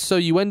 And so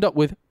you end up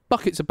with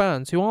buckets of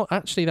bands who aren't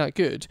actually that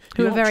good,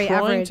 Who are aren't very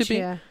trying average, to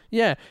be,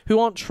 yeah. who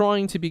aren't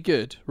trying to be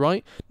good,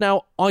 right?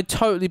 Now, I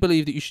totally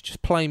believe that you should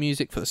just play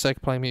music for the sake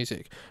of playing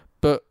music,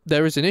 but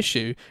there is an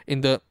issue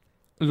in that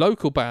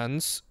local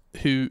bands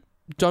who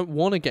don't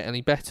want to get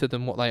any better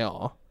than what they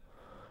are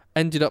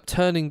ended up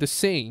turning the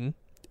scene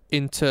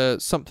into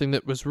something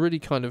that was really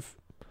kind of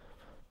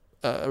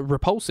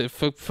repulsive.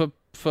 For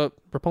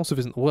repulsive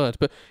isn't the word,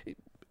 but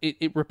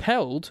it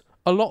repelled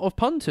a lot of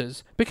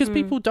punters because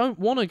people don't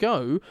want to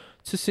go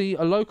to see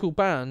a local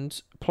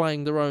band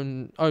playing their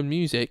own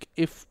music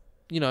if,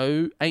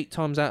 8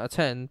 times out of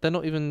 10 they're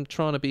not even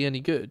trying to be any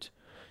good.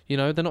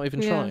 They're not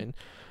even trying.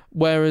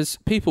 Whereas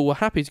people were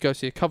happy to go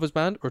see a covers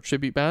band or a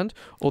tribute band,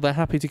 or they're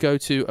happy to go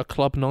to a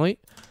club night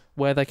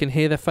where they can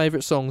hear their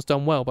favourite songs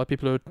done well by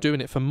people who are doing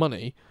it for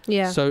money.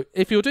 Yeah. So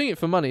if you're doing it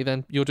for money,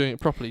 then you're doing it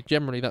properly.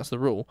 Generally, that's the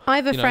rule. I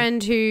have a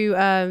friend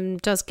who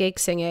does gig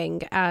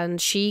singing, and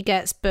she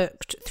gets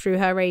booked through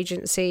her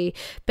agency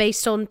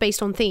based on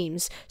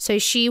themes. So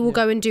she will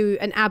go and do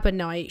an ABBA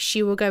night.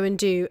 She will go and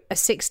do a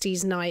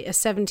 60s night, a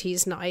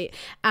 70s night.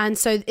 And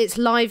so it's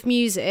live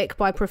music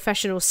by a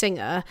professional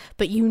singer,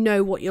 but you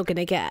know what you're going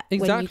to get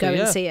when you go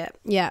and see it.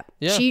 Yeah.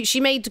 She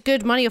made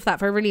good money off that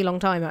for a really long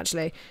time,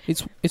 actually.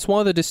 It's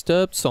why the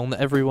Disturbed song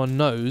that everyone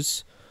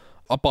knows,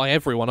 by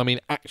everyone I mean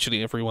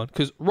actually everyone,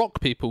 because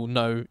rock people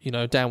know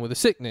Down with the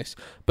Sickness,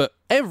 but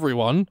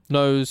everyone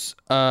knows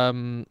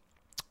Hello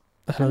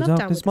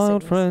Darkness My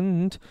Old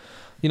Friend,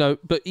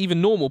 but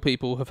even normal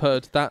people have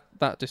heard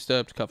that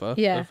Disturbed cover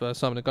of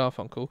Simon and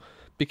Garfunkel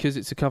because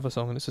it's a cover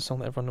song and it's a song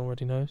that everyone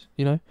already knows,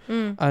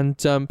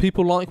 and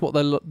people like what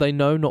they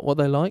know, not what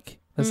they like.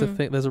 There's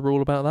a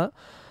rule about that,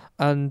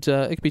 and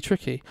it can be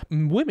tricky.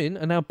 Women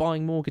are now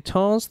buying more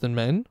guitars than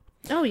men.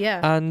 Oh yeah,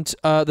 and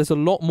there's a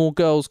lot more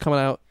girls coming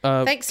out.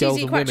 Thanks,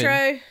 Susie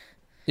Quattro.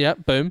 Yeah,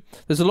 boom.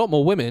 There's a lot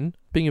more women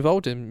being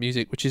involved in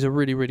music, which is a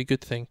really, really good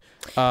thing.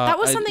 That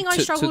was something I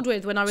struggled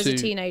with when I was a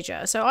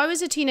teenager. So I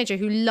was a teenager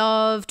who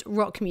loved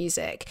rock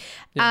music,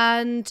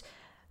 and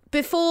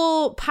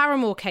before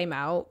Paramore came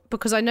out,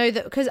 because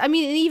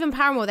even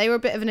Paramore, they were a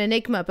bit of an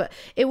enigma, but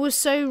it was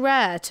so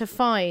rare to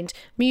find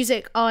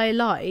music I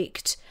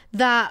liked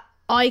that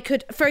I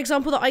could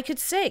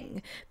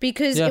sing,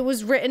 because it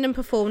was written and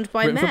performed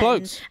by men, for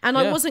blokes. And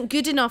I wasn't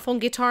good enough on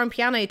guitar and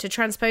piano to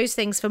transpose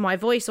things for my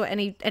voice or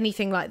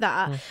anything like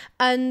that.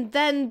 And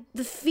then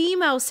the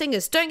female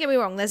singers, don't get me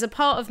wrong, there's a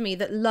part of me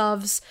that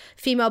loves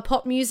female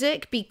pop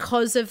music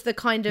because of the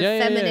kind of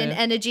feminine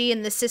energy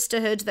and the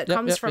sisterhood that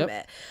comes from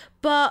it.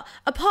 But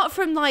apart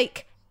from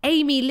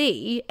Amy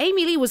Lee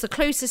was the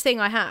closest thing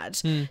I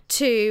had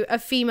to a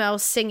female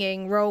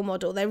singing role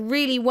model. There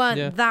really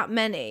weren't that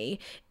many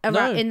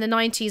around in the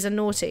 90s and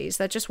noughties.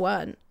 There just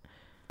weren't.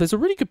 There's a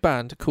really good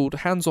band called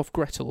Hands Off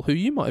Gretel, who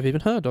you might have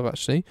even heard of,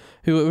 actually,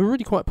 who are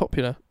really quite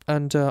popular.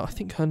 And I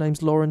think her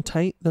name's Lauren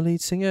Tate, the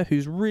lead singer,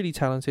 who's really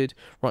talented,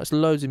 writes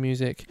loads of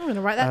music. I'm going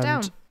to write that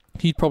down.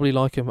 You'd probably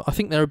like them. I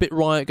think they're a bit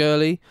riot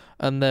girly,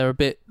 and they're a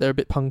bit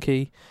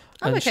punky.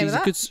 I'm and okay with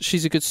that.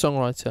 She's a good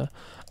songwriter.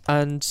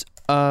 And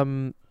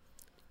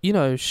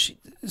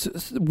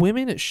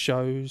women at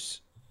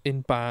shows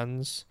in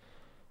bands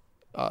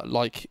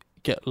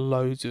get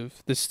loads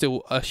of. There's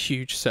still a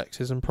huge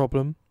sexism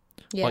problem.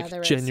 Yeah,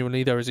 there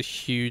genuinely, there is a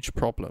huge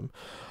problem.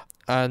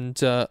 And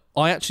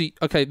I actually,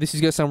 this is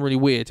going to sound really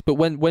weird, but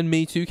when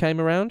Me Too came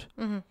around,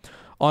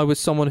 I was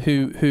someone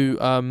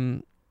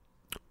who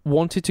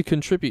wanted to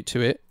contribute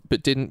to it,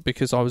 but didn't,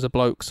 because I was a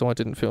bloke, so I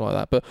didn't feel like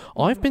that. But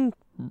I've been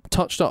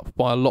touched up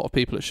by a lot of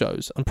people at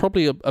shows, and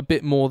probably a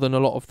bit more than a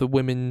lot of the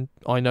women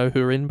I know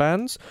who are in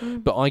bands,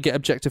 but I get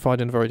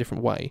objectified in a very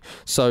different way.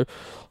 So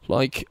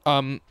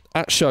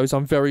at shows,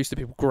 I'm very used to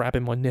people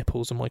grabbing my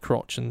nipples and my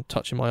crotch and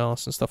touching my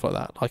arse and stuff like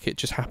that. It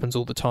just happens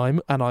all the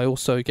time. And I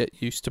also get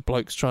used to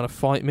blokes trying to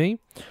fight me.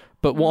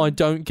 But what I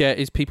don't get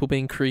is people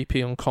being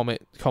creepy on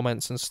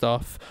comments and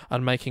stuff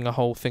and making a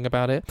whole thing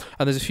about it.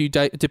 And there's a few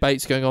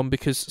debates going on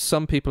because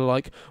some people are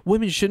like,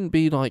 women shouldn't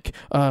be like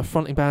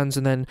fronting bands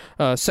and then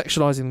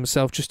sexualizing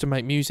themselves just to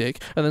make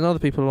music. And then other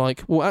people are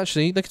like, well,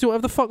 actually, they can do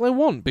whatever the fuck they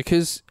want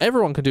because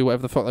everyone can do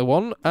whatever the fuck they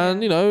want,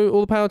 and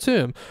all the power to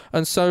them.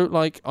 And so,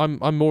 like, I'm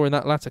more in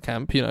that latter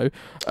camp,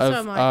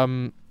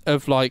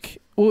 of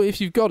like, well,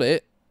 if you've got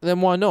it,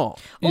 then why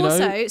not?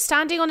 Also,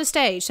 standing on a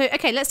stage. So,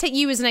 okay, let's take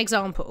you as an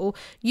example.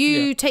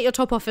 You take your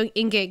top off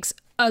in gigs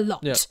a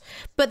lot. Yeah.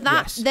 But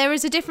there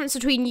is a difference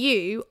between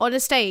you on a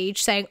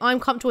stage saying,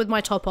 I'm comfortable with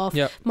my top off.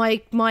 Yep.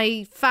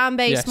 My fan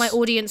base, my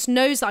audience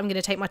knows that I'm going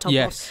to take my top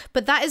off.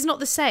 But that is not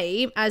the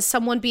same as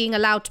someone being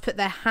allowed to put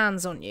their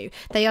hands on you.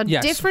 They are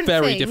different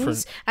things.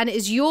 Different. And it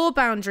is your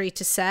boundary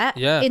to set.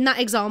 Yeah. In that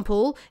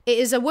example, it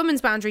is a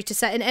woman's boundary to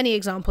set in any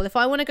example. If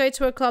I want to go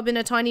to a club in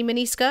a tiny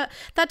mini skirt,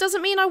 that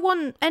doesn't mean I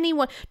want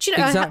anyone. Do you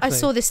know, exactly. I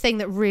saw this thing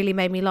that really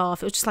made me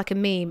laugh. It was just like a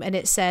meme, and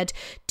it said,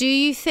 do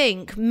you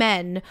think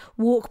men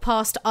walk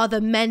past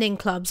other men in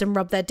clubs and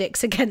rub their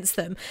dicks against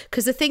them?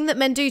 Because the thing that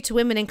men do to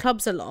women in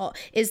clubs a lot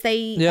is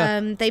they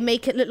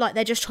make it look like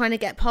they're just trying to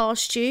get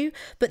past you,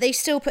 but they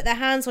still put their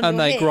hands on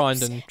your hips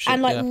grind and shit,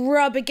 and like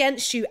rub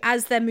against you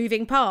as they're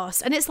moving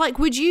past. And it's like,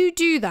 would you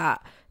do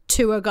that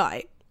to a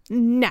guy?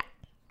 Nah.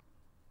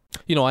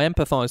 I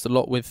empathised a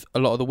lot with a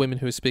lot of the women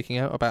who were speaking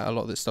out about a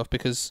lot of this stuff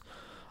because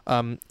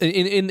in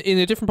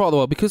a different part of the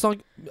world, because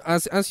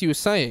as you were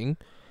saying,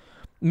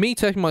 me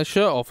taking my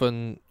shirt off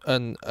and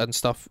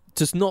stuff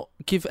does not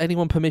give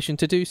anyone permission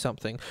to do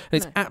something.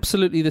 And it's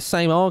absolutely the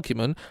same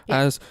argument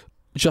as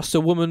just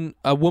a woman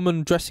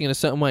dressing in a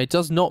certain way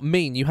does not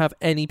mean you have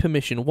any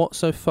permission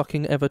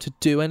whatsoever to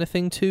do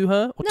anything to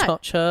her or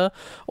touch her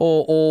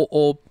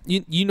or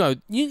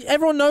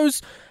everyone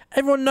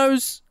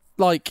knows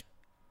like,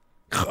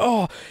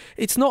 oh,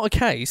 it's not a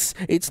case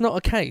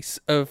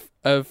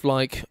of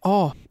like,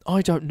 oh,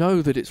 I don't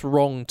know that it's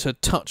wrong to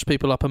touch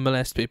people up and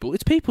molest people.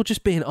 It's people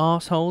just being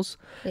arseholes.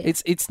 Yeah.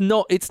 It's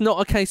not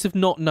a case of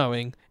not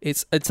knowing.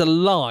 It's a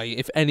lie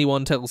if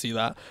anyone tells you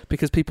that,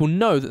 because people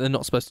know that they're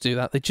not supposed to do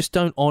that. They just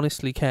don't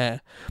honestly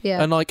care.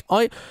 Yeah. And like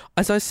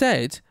as I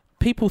said,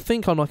 people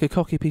think I'm like a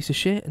cocky piece of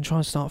shit and try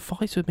and start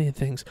fights with me and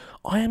things.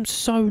 I am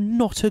so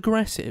not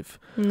aggressive.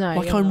 No,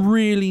 like I'm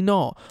really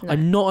not. No.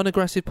 I'm not an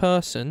aggressive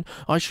person.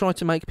 I try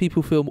to make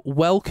people feel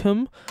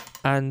welcome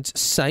and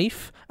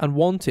safe and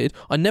wanted.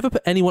 I never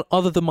put anyone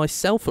other than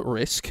myself at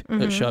risk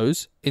at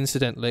shows,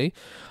 incidentally.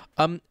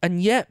 And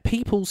yet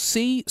people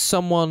see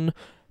someone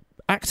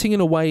acting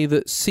in a way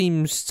that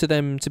seems to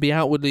them to be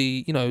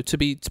outwardly, to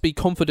be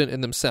confident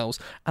in themselves,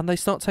 and they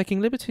start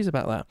taking liberties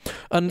about that.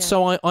 And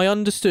so I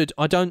understood.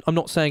 I'm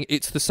not saying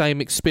it's the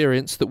same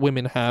experience that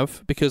women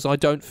have, because I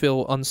don't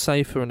feel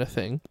unsafe or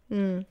anything,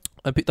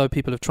 though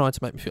people have tried to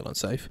make me feel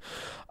unsafe.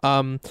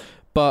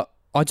 But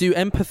I do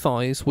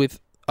empathise with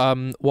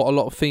what a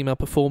lot of female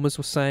performers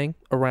were saying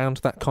around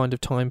that kind of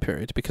time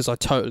period, because I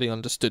totally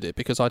understood it,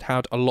 because I'd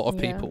had a lot of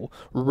people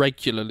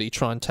regularly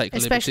try and take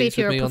especially liberties if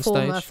you're with me a performer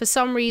on stage. For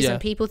some reason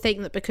people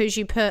think that because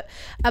you put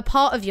a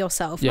part of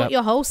yourself, not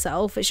your whole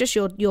self, it's just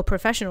your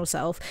professional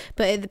self,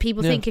 but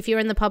people think if you're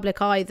in the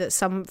public eye that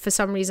for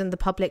some reason the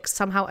public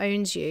somehow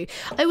owns you.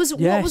 It was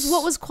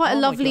what was quite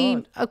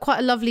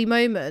a lovely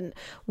moment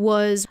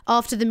was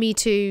after the Me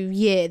Too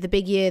year, the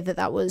big year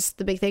that was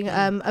the big thing.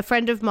 A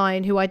friend of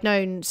mine who I'd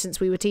known since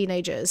we were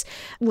teenagers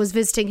was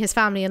visiting his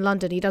family in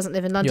London. He doesn't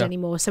live in London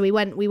anymore, so we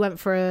went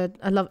for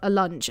a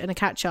lunch and a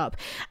catch up,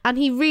 and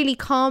he really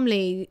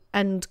calmly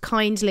and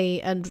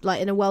kindly and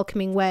like in a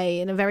welcoming way,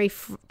 in a very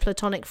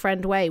platonic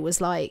friend way, was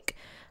like,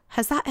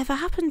 has that ever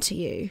happened to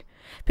you?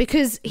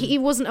 Because he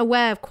wasn't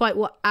aware of quite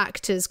what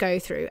actors go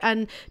through.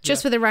 And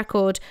just for the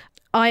record,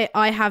 I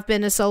have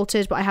been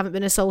assaulted, but I haven't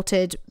been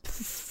assaulted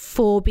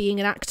for being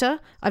an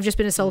actor. I've just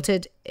been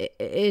assaulted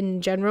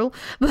in general,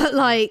 but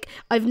like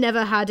I've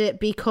never had it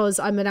because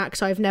I'm an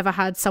actor. I've never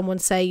had someone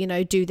say,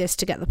 do this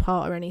to get the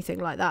part or anything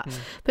like that.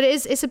 But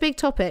it's a big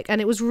topic,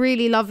 and it was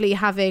really lovely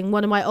having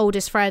one of my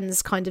oldest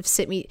friends kind of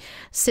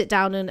sit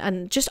down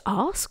and just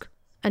ask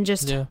and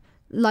just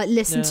like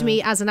listen to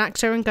me as an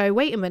actor and go,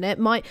 wait a minute,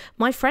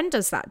 my friend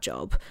does that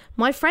job.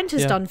 My friend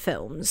has done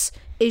films.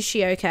 Is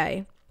she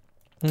okay?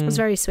 It was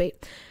very sweet.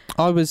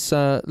 I was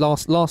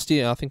last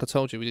year, I think I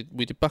told you,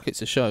 we did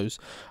buckets of shows,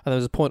 and there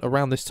was a point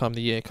around this time of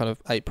the year, kind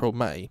of April,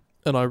 May,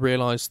 and I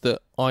realised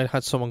that I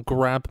had someone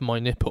grab my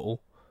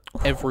nipple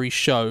every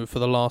show for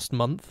the last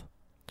month,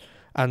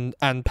 and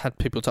had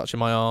people touching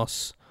my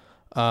arse,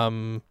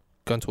 going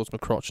towards my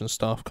crotch and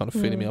stuff, kind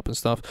of feeling me up and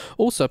stuff.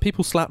 Also,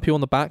 people slap you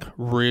on the back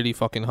really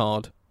fucking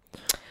hard,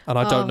 and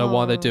I don't know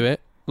why they do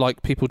it.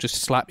 Like, people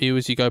just slap you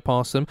as you go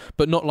past them,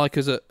 but not like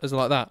as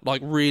like that,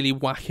 like really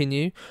whacking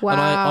you. Wow. And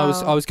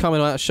I was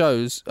coming out of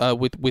shows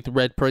with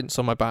red prints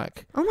on my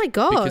back. Oh my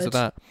god! Because of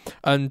that.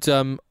 And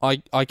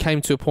I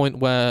came to a point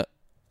where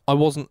I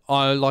wasn't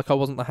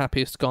the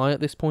happiest guy at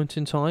this point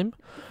in time.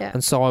 Yeah.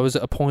 And so I was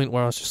at a point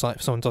where I was just like,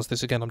 if someone does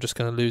this again, I'm just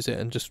going to lose it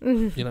and just,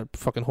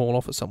 fucking haul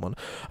off at someone.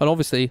 And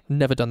obviously,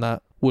 never done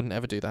that, wouldn't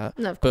ever do that.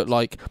 No, but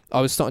like, I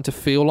was starting to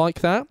feel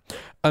like that.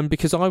 And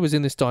because I was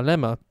in this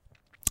dilemma,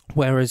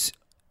 whereas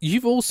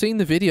you've all seen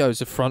the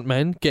videos of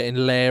frontmen getting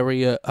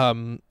leery at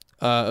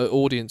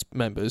audience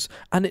members,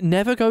 and it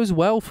never goes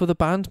well for the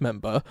band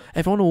member.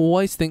 Everyone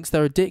always thinks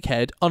they're a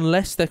dickhead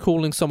unless they're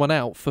calling someone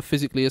out for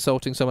physically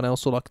assaulting someone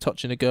else or like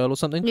touching a girl or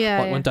something.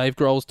 When Dave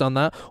Grohl's done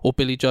that or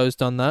Billy Joe's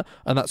done that,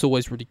 and that's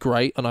always really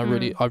great. And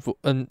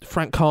and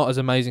Frank Carter's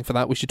amazing for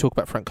that. We should talk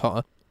about Frank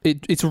Carter.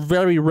 It's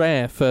very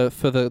rare for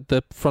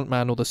the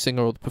frontman or the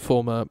singer or the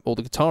performer or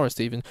the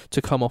guitarist even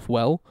to come off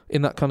well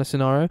in that kind of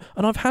scenario.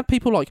 And I've had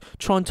people like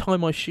try and tie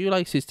my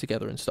shoelaces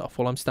together and stuff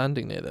while I'm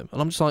standing near them,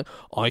 and I'm just like,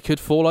 I could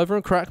fall over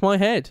and crack my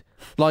head.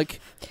 Like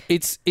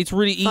it's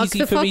really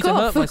easy for me to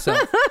hurt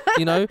myself,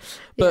 you know.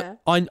 But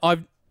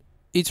I've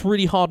it's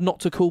really hard not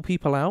to call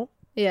people out,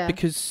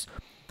 because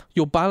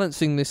you're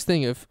balancing this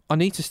thing of I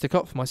need to stick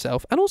up for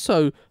myself and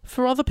also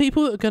for other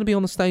people that are going to be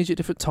on the stage at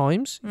different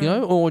times, you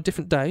know, or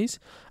different days.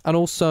 And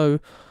also,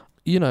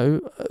 you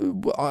know,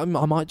 I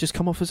might just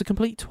come off as a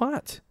complete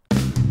twat.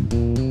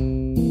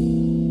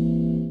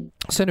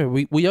 So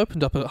anyway, we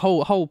opened up a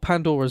whole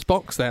Pandora's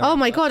box there. Oh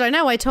my God, I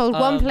know. I told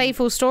one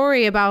playful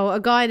story about a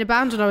guy in a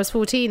band when I was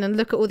 14, and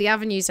look at all the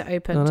avenues it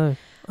opened.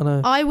 I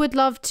know. I would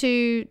love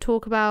to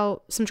talk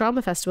about some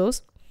drama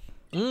festivals.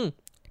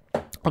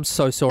 I'm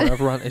so sorry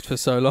I've ranted for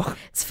so long.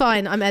 It's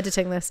fine. I'm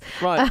editing this.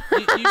 Right.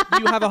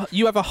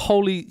 You have a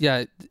wholly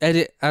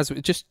edit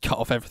just cut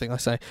off everything I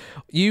say.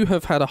 You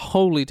have had a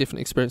wholly different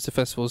experience of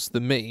festivals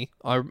than me.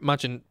 I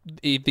imagine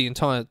the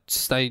entire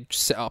stage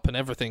set up and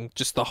everything,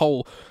 just the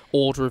whole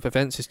order of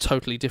events is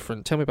totally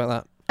different. Tell me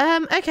about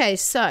that. Okay,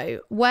 so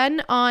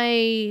when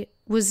I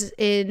was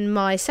in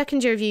my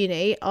second year of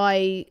uni,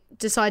 I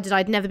decided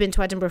I'd never been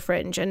to Edinburgh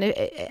Fringe, and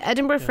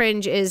Edinburgh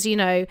Fringe is, you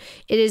know,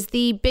 it is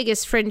the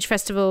biggest fringe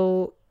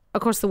festival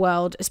across the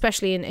world,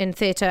 especially in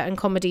theatre and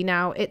comedy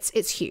now.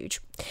 It's huge,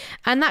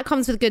 and that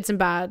comes with goods and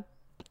bad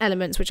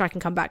elements, which I can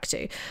come back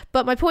to.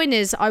 But my point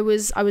is, I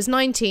was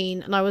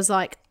 19 and I was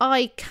like,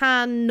 I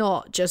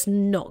cannot just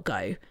not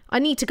go. I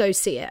need to go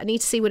see it. I need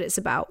to see what it's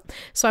about.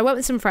 So I went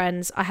with some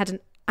friends. I had an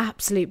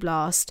absolute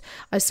blast.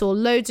 I saw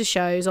loads of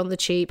shows on the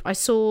cheap. I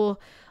saw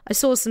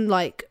some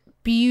like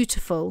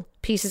beautiful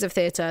pieces of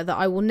theatre that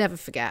I will never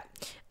forget,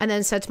 and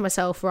then said to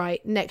myself,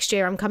 right, next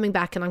year I'm coming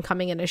back and I'm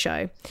coming in a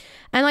show.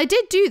 And I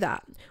did do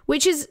that,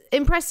 which is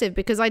impressive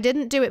because I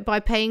didn't do it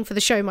by paying for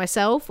the show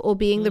myself or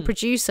being the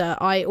producer.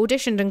 I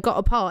auditioned and got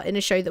a part in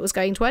a show that was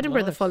going to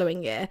Edinburgh the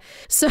following year.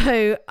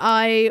 So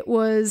I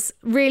was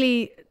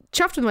really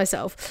chuffed with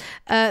myself.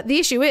 The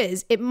issue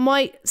is, it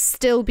might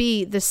still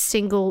be the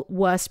single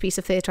worst piece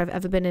of theatre I've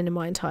ever been in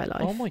my entire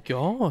life. Oh my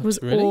God. It was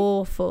really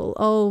awful.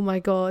 Oh my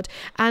God.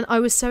 And I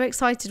was so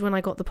excited when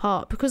I got the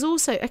part, because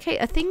also,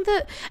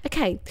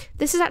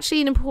 this is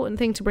actually an important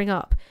thing to bring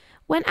up.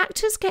 When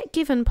actors get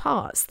given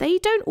parts, they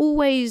don't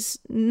always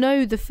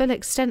know the full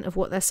extent of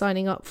what they're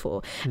signing up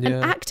for. Yeah.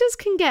 And actors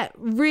can get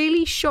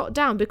really shot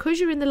down because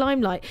you're in the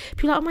limelight.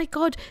 People are like, oh my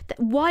God,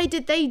 why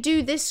did they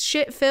do this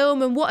shit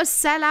film? And what a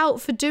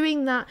sellout for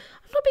doing that.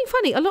 I'm not being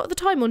funny. A lot of the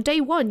time on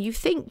day one, you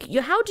think,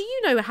 how do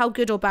you know how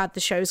good or bad the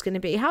show's going to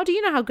be? How do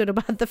you know how good or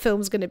bad the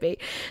film's going to be?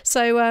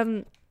 So,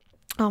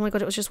 oh my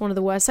God, it was just one of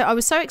the worst. So I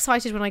was so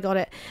excited when I got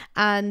it.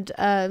 And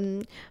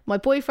my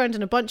boyfriend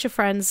and a bunch of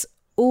friends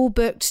all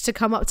booked to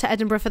come up to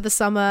Edinburgh for the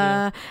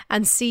summer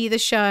and see the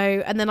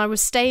show. And then I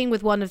was staying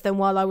with one of them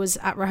while I was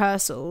at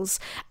rehearsals.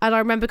 And I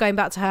remember going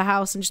back to her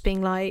house and just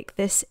being like,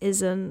 this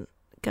isn't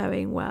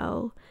going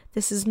well.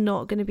 This is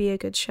not going to be a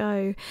good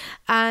show.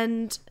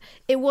 And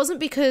it wasn't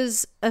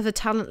because of a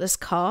talentless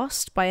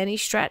cast by any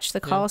stretch.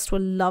 The cast were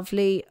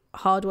lovely,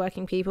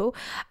 hardworking people.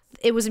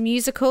 It was a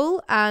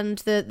musical, and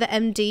the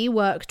MD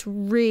worked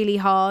really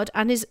hard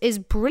and is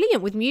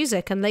brilliant with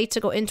music, and later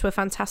got into a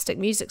fantastic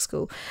music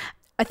school.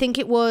 I think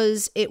it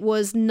was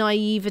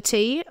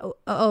naivety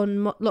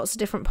on lots of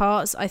different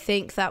parts. I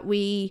think that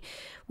we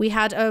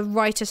had a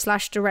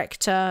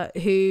writer/director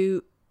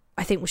who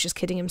I think was just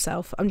kidding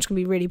himself. I'm just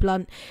going to be really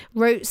blunt.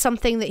 Wrote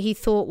something that he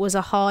thought was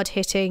a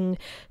hard-hitting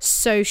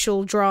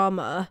social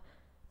drama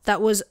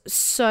that was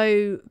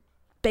so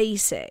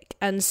basic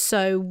and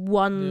so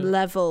one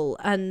level,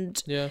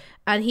 and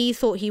he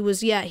thought he was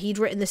he'd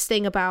written this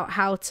thing about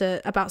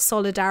about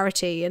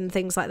solidarity and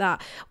things like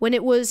that, when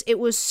it was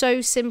so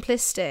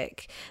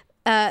simplistic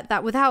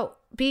that, without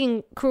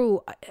being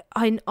cruel,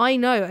 I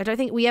know I don't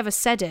think we ever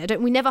said it.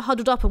 We never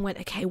huddled up and went,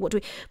 okay, what do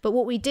we? But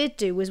what we did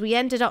do was we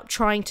ended up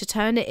trying to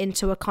turn it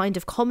into a kind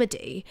of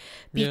comedy,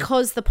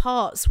 because the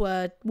parts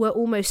were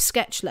almost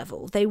sketch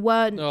level. They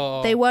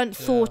weren't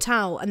thought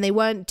out, and they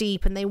weren't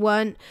deep, and they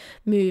weren't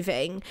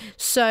moving.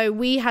 So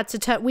we had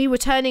to we were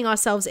turning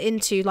ourselves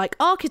into like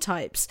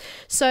archetypes.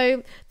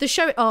 So the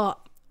show, I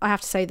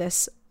have to say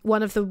this,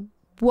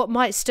 what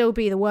might still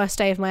be the worst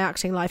day of my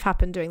acting life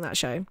happened during that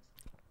show.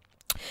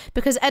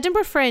 Because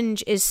Edinburgh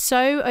Fringe is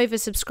so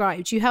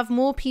oversubscribed. You have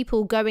more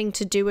people going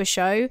to do a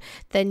show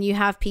than you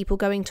have people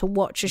going to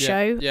watch a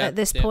show at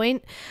this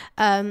point.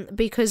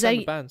 Because Same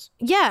with bands.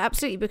 Yeah,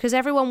 absolutely. Because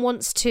everyone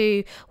wants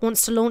to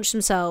launch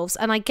themselves,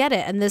 and I get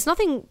it. And there's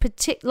nothing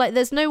like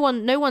there's no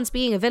one's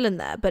being a villain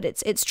there, but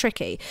it's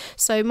tricky.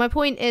 So my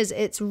point is,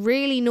 it's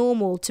really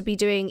normal to be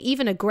doing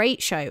even a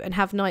great show and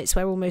have nights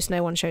where almost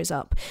no one shows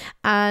up.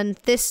 And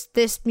this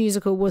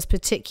musical was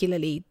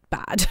particularly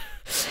bad.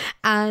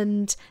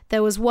 And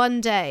there was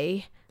one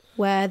day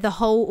where the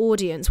whole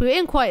audience, we were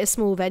in quite a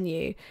small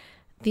venue,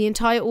 the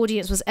entire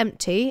audience was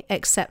empty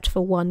except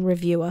for one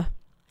reviewer.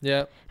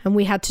 Yeah. And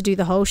we had to do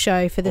the whole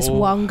show for this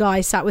one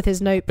guy sat with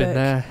his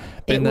notebook.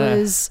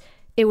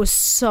 It was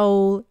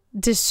soul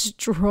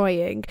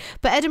destroying.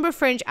 But Edinburgh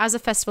Fringe as a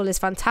festival is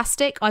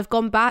fantastic. I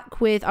went back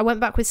with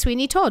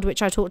Sweeney Todd,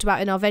 which I talked about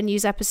in our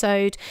venues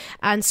episode,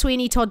 and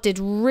Sweeney Todd did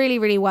really,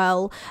 really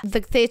well.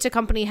 The theatre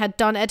company had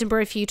done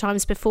Edinburgh a few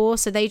times before,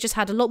 so they just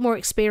had a lot more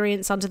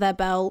experience under their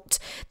belt.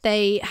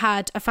 They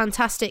had a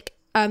fantastic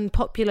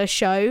popular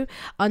show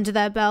under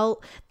their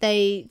belt.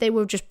 They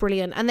were just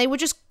brilliant, and they were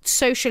just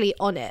socially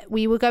on it.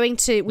 We were going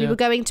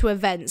to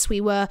events.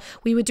 We were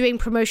doing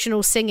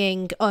promotional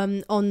singing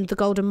on the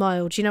Golden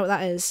Mile. Do you know what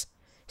that is?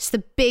 It's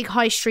the big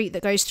high street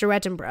that goes through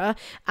Edinburgh,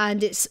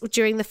 and it's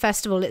during the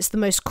festival. It's the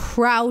most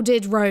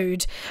crowded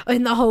road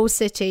in the whole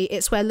city.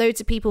 It's where loads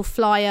of people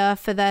flyer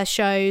for their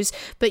shows,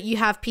 but you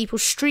have people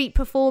street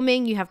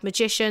performing, you have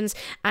magicians,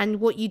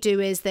 and what you do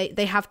is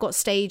they have got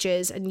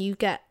stages, and you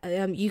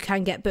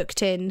can get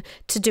booked in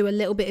to do a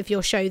little bit of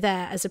your show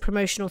there as a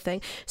promotional thing.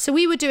 So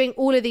we were doing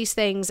all of these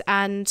things,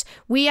 and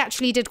we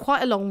actually did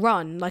quite a long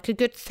run, like a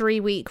good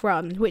 3-week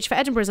run, which for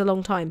Edinburgh is a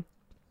long time.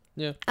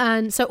 Yeah.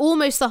 And so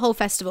almost the whole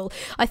festival.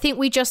 I think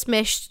we just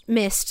missed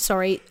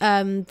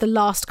the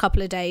last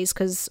couple of days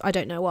because I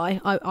don't know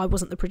why. I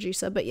wasn't the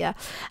producer, but yeah.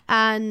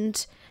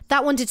 And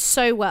that one did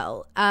so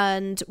well.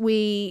 And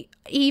we,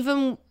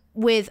 even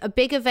with a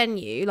bigger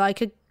venue,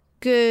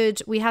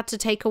 we had to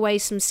take away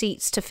some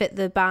seats to fit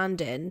the band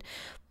in.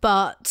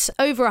 But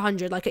over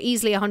 100, like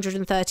easily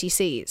 130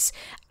 seats.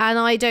 And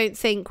I don't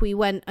think we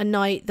went a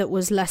night that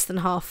was less than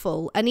half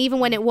full. And even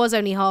when it was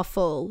only half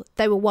full,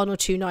 there were 1 or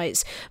 2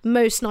 nights.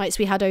 Most nights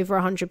we had over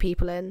 100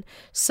 people in.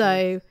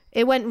 So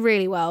it went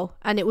really well,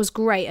 and it was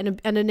great,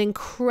 and an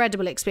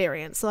incredible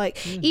experience.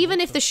 Even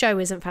if the show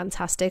isn't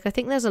fantastic, I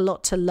think there's a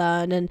lot to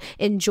learn and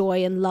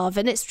enjoy and love.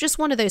 And it's just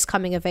one of those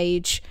coming of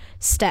age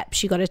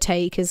steps you got to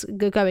take, is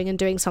going and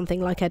doing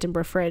something like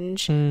Edinburgh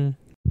Fringe.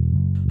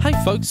 Hey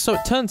folks, so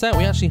it turns out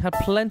we actually had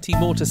plenty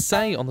more to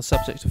say on the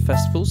subject of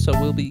festivals, so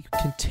we'll be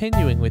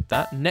continuing with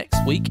that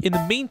next week. In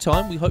the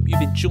meantime, we hope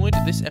you've enjoyed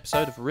this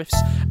episode of Riffs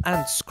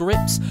and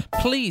Scripts.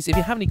 Please, if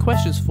you have any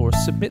questions for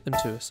us, submit them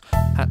to us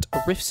at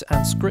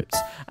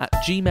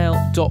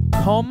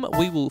riffsandscripts@gmail.com.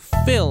 We will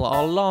fill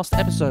our last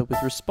episode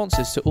with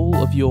responses to all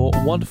of your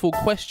wonderful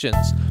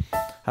questions.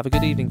 Have a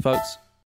good evening, folks.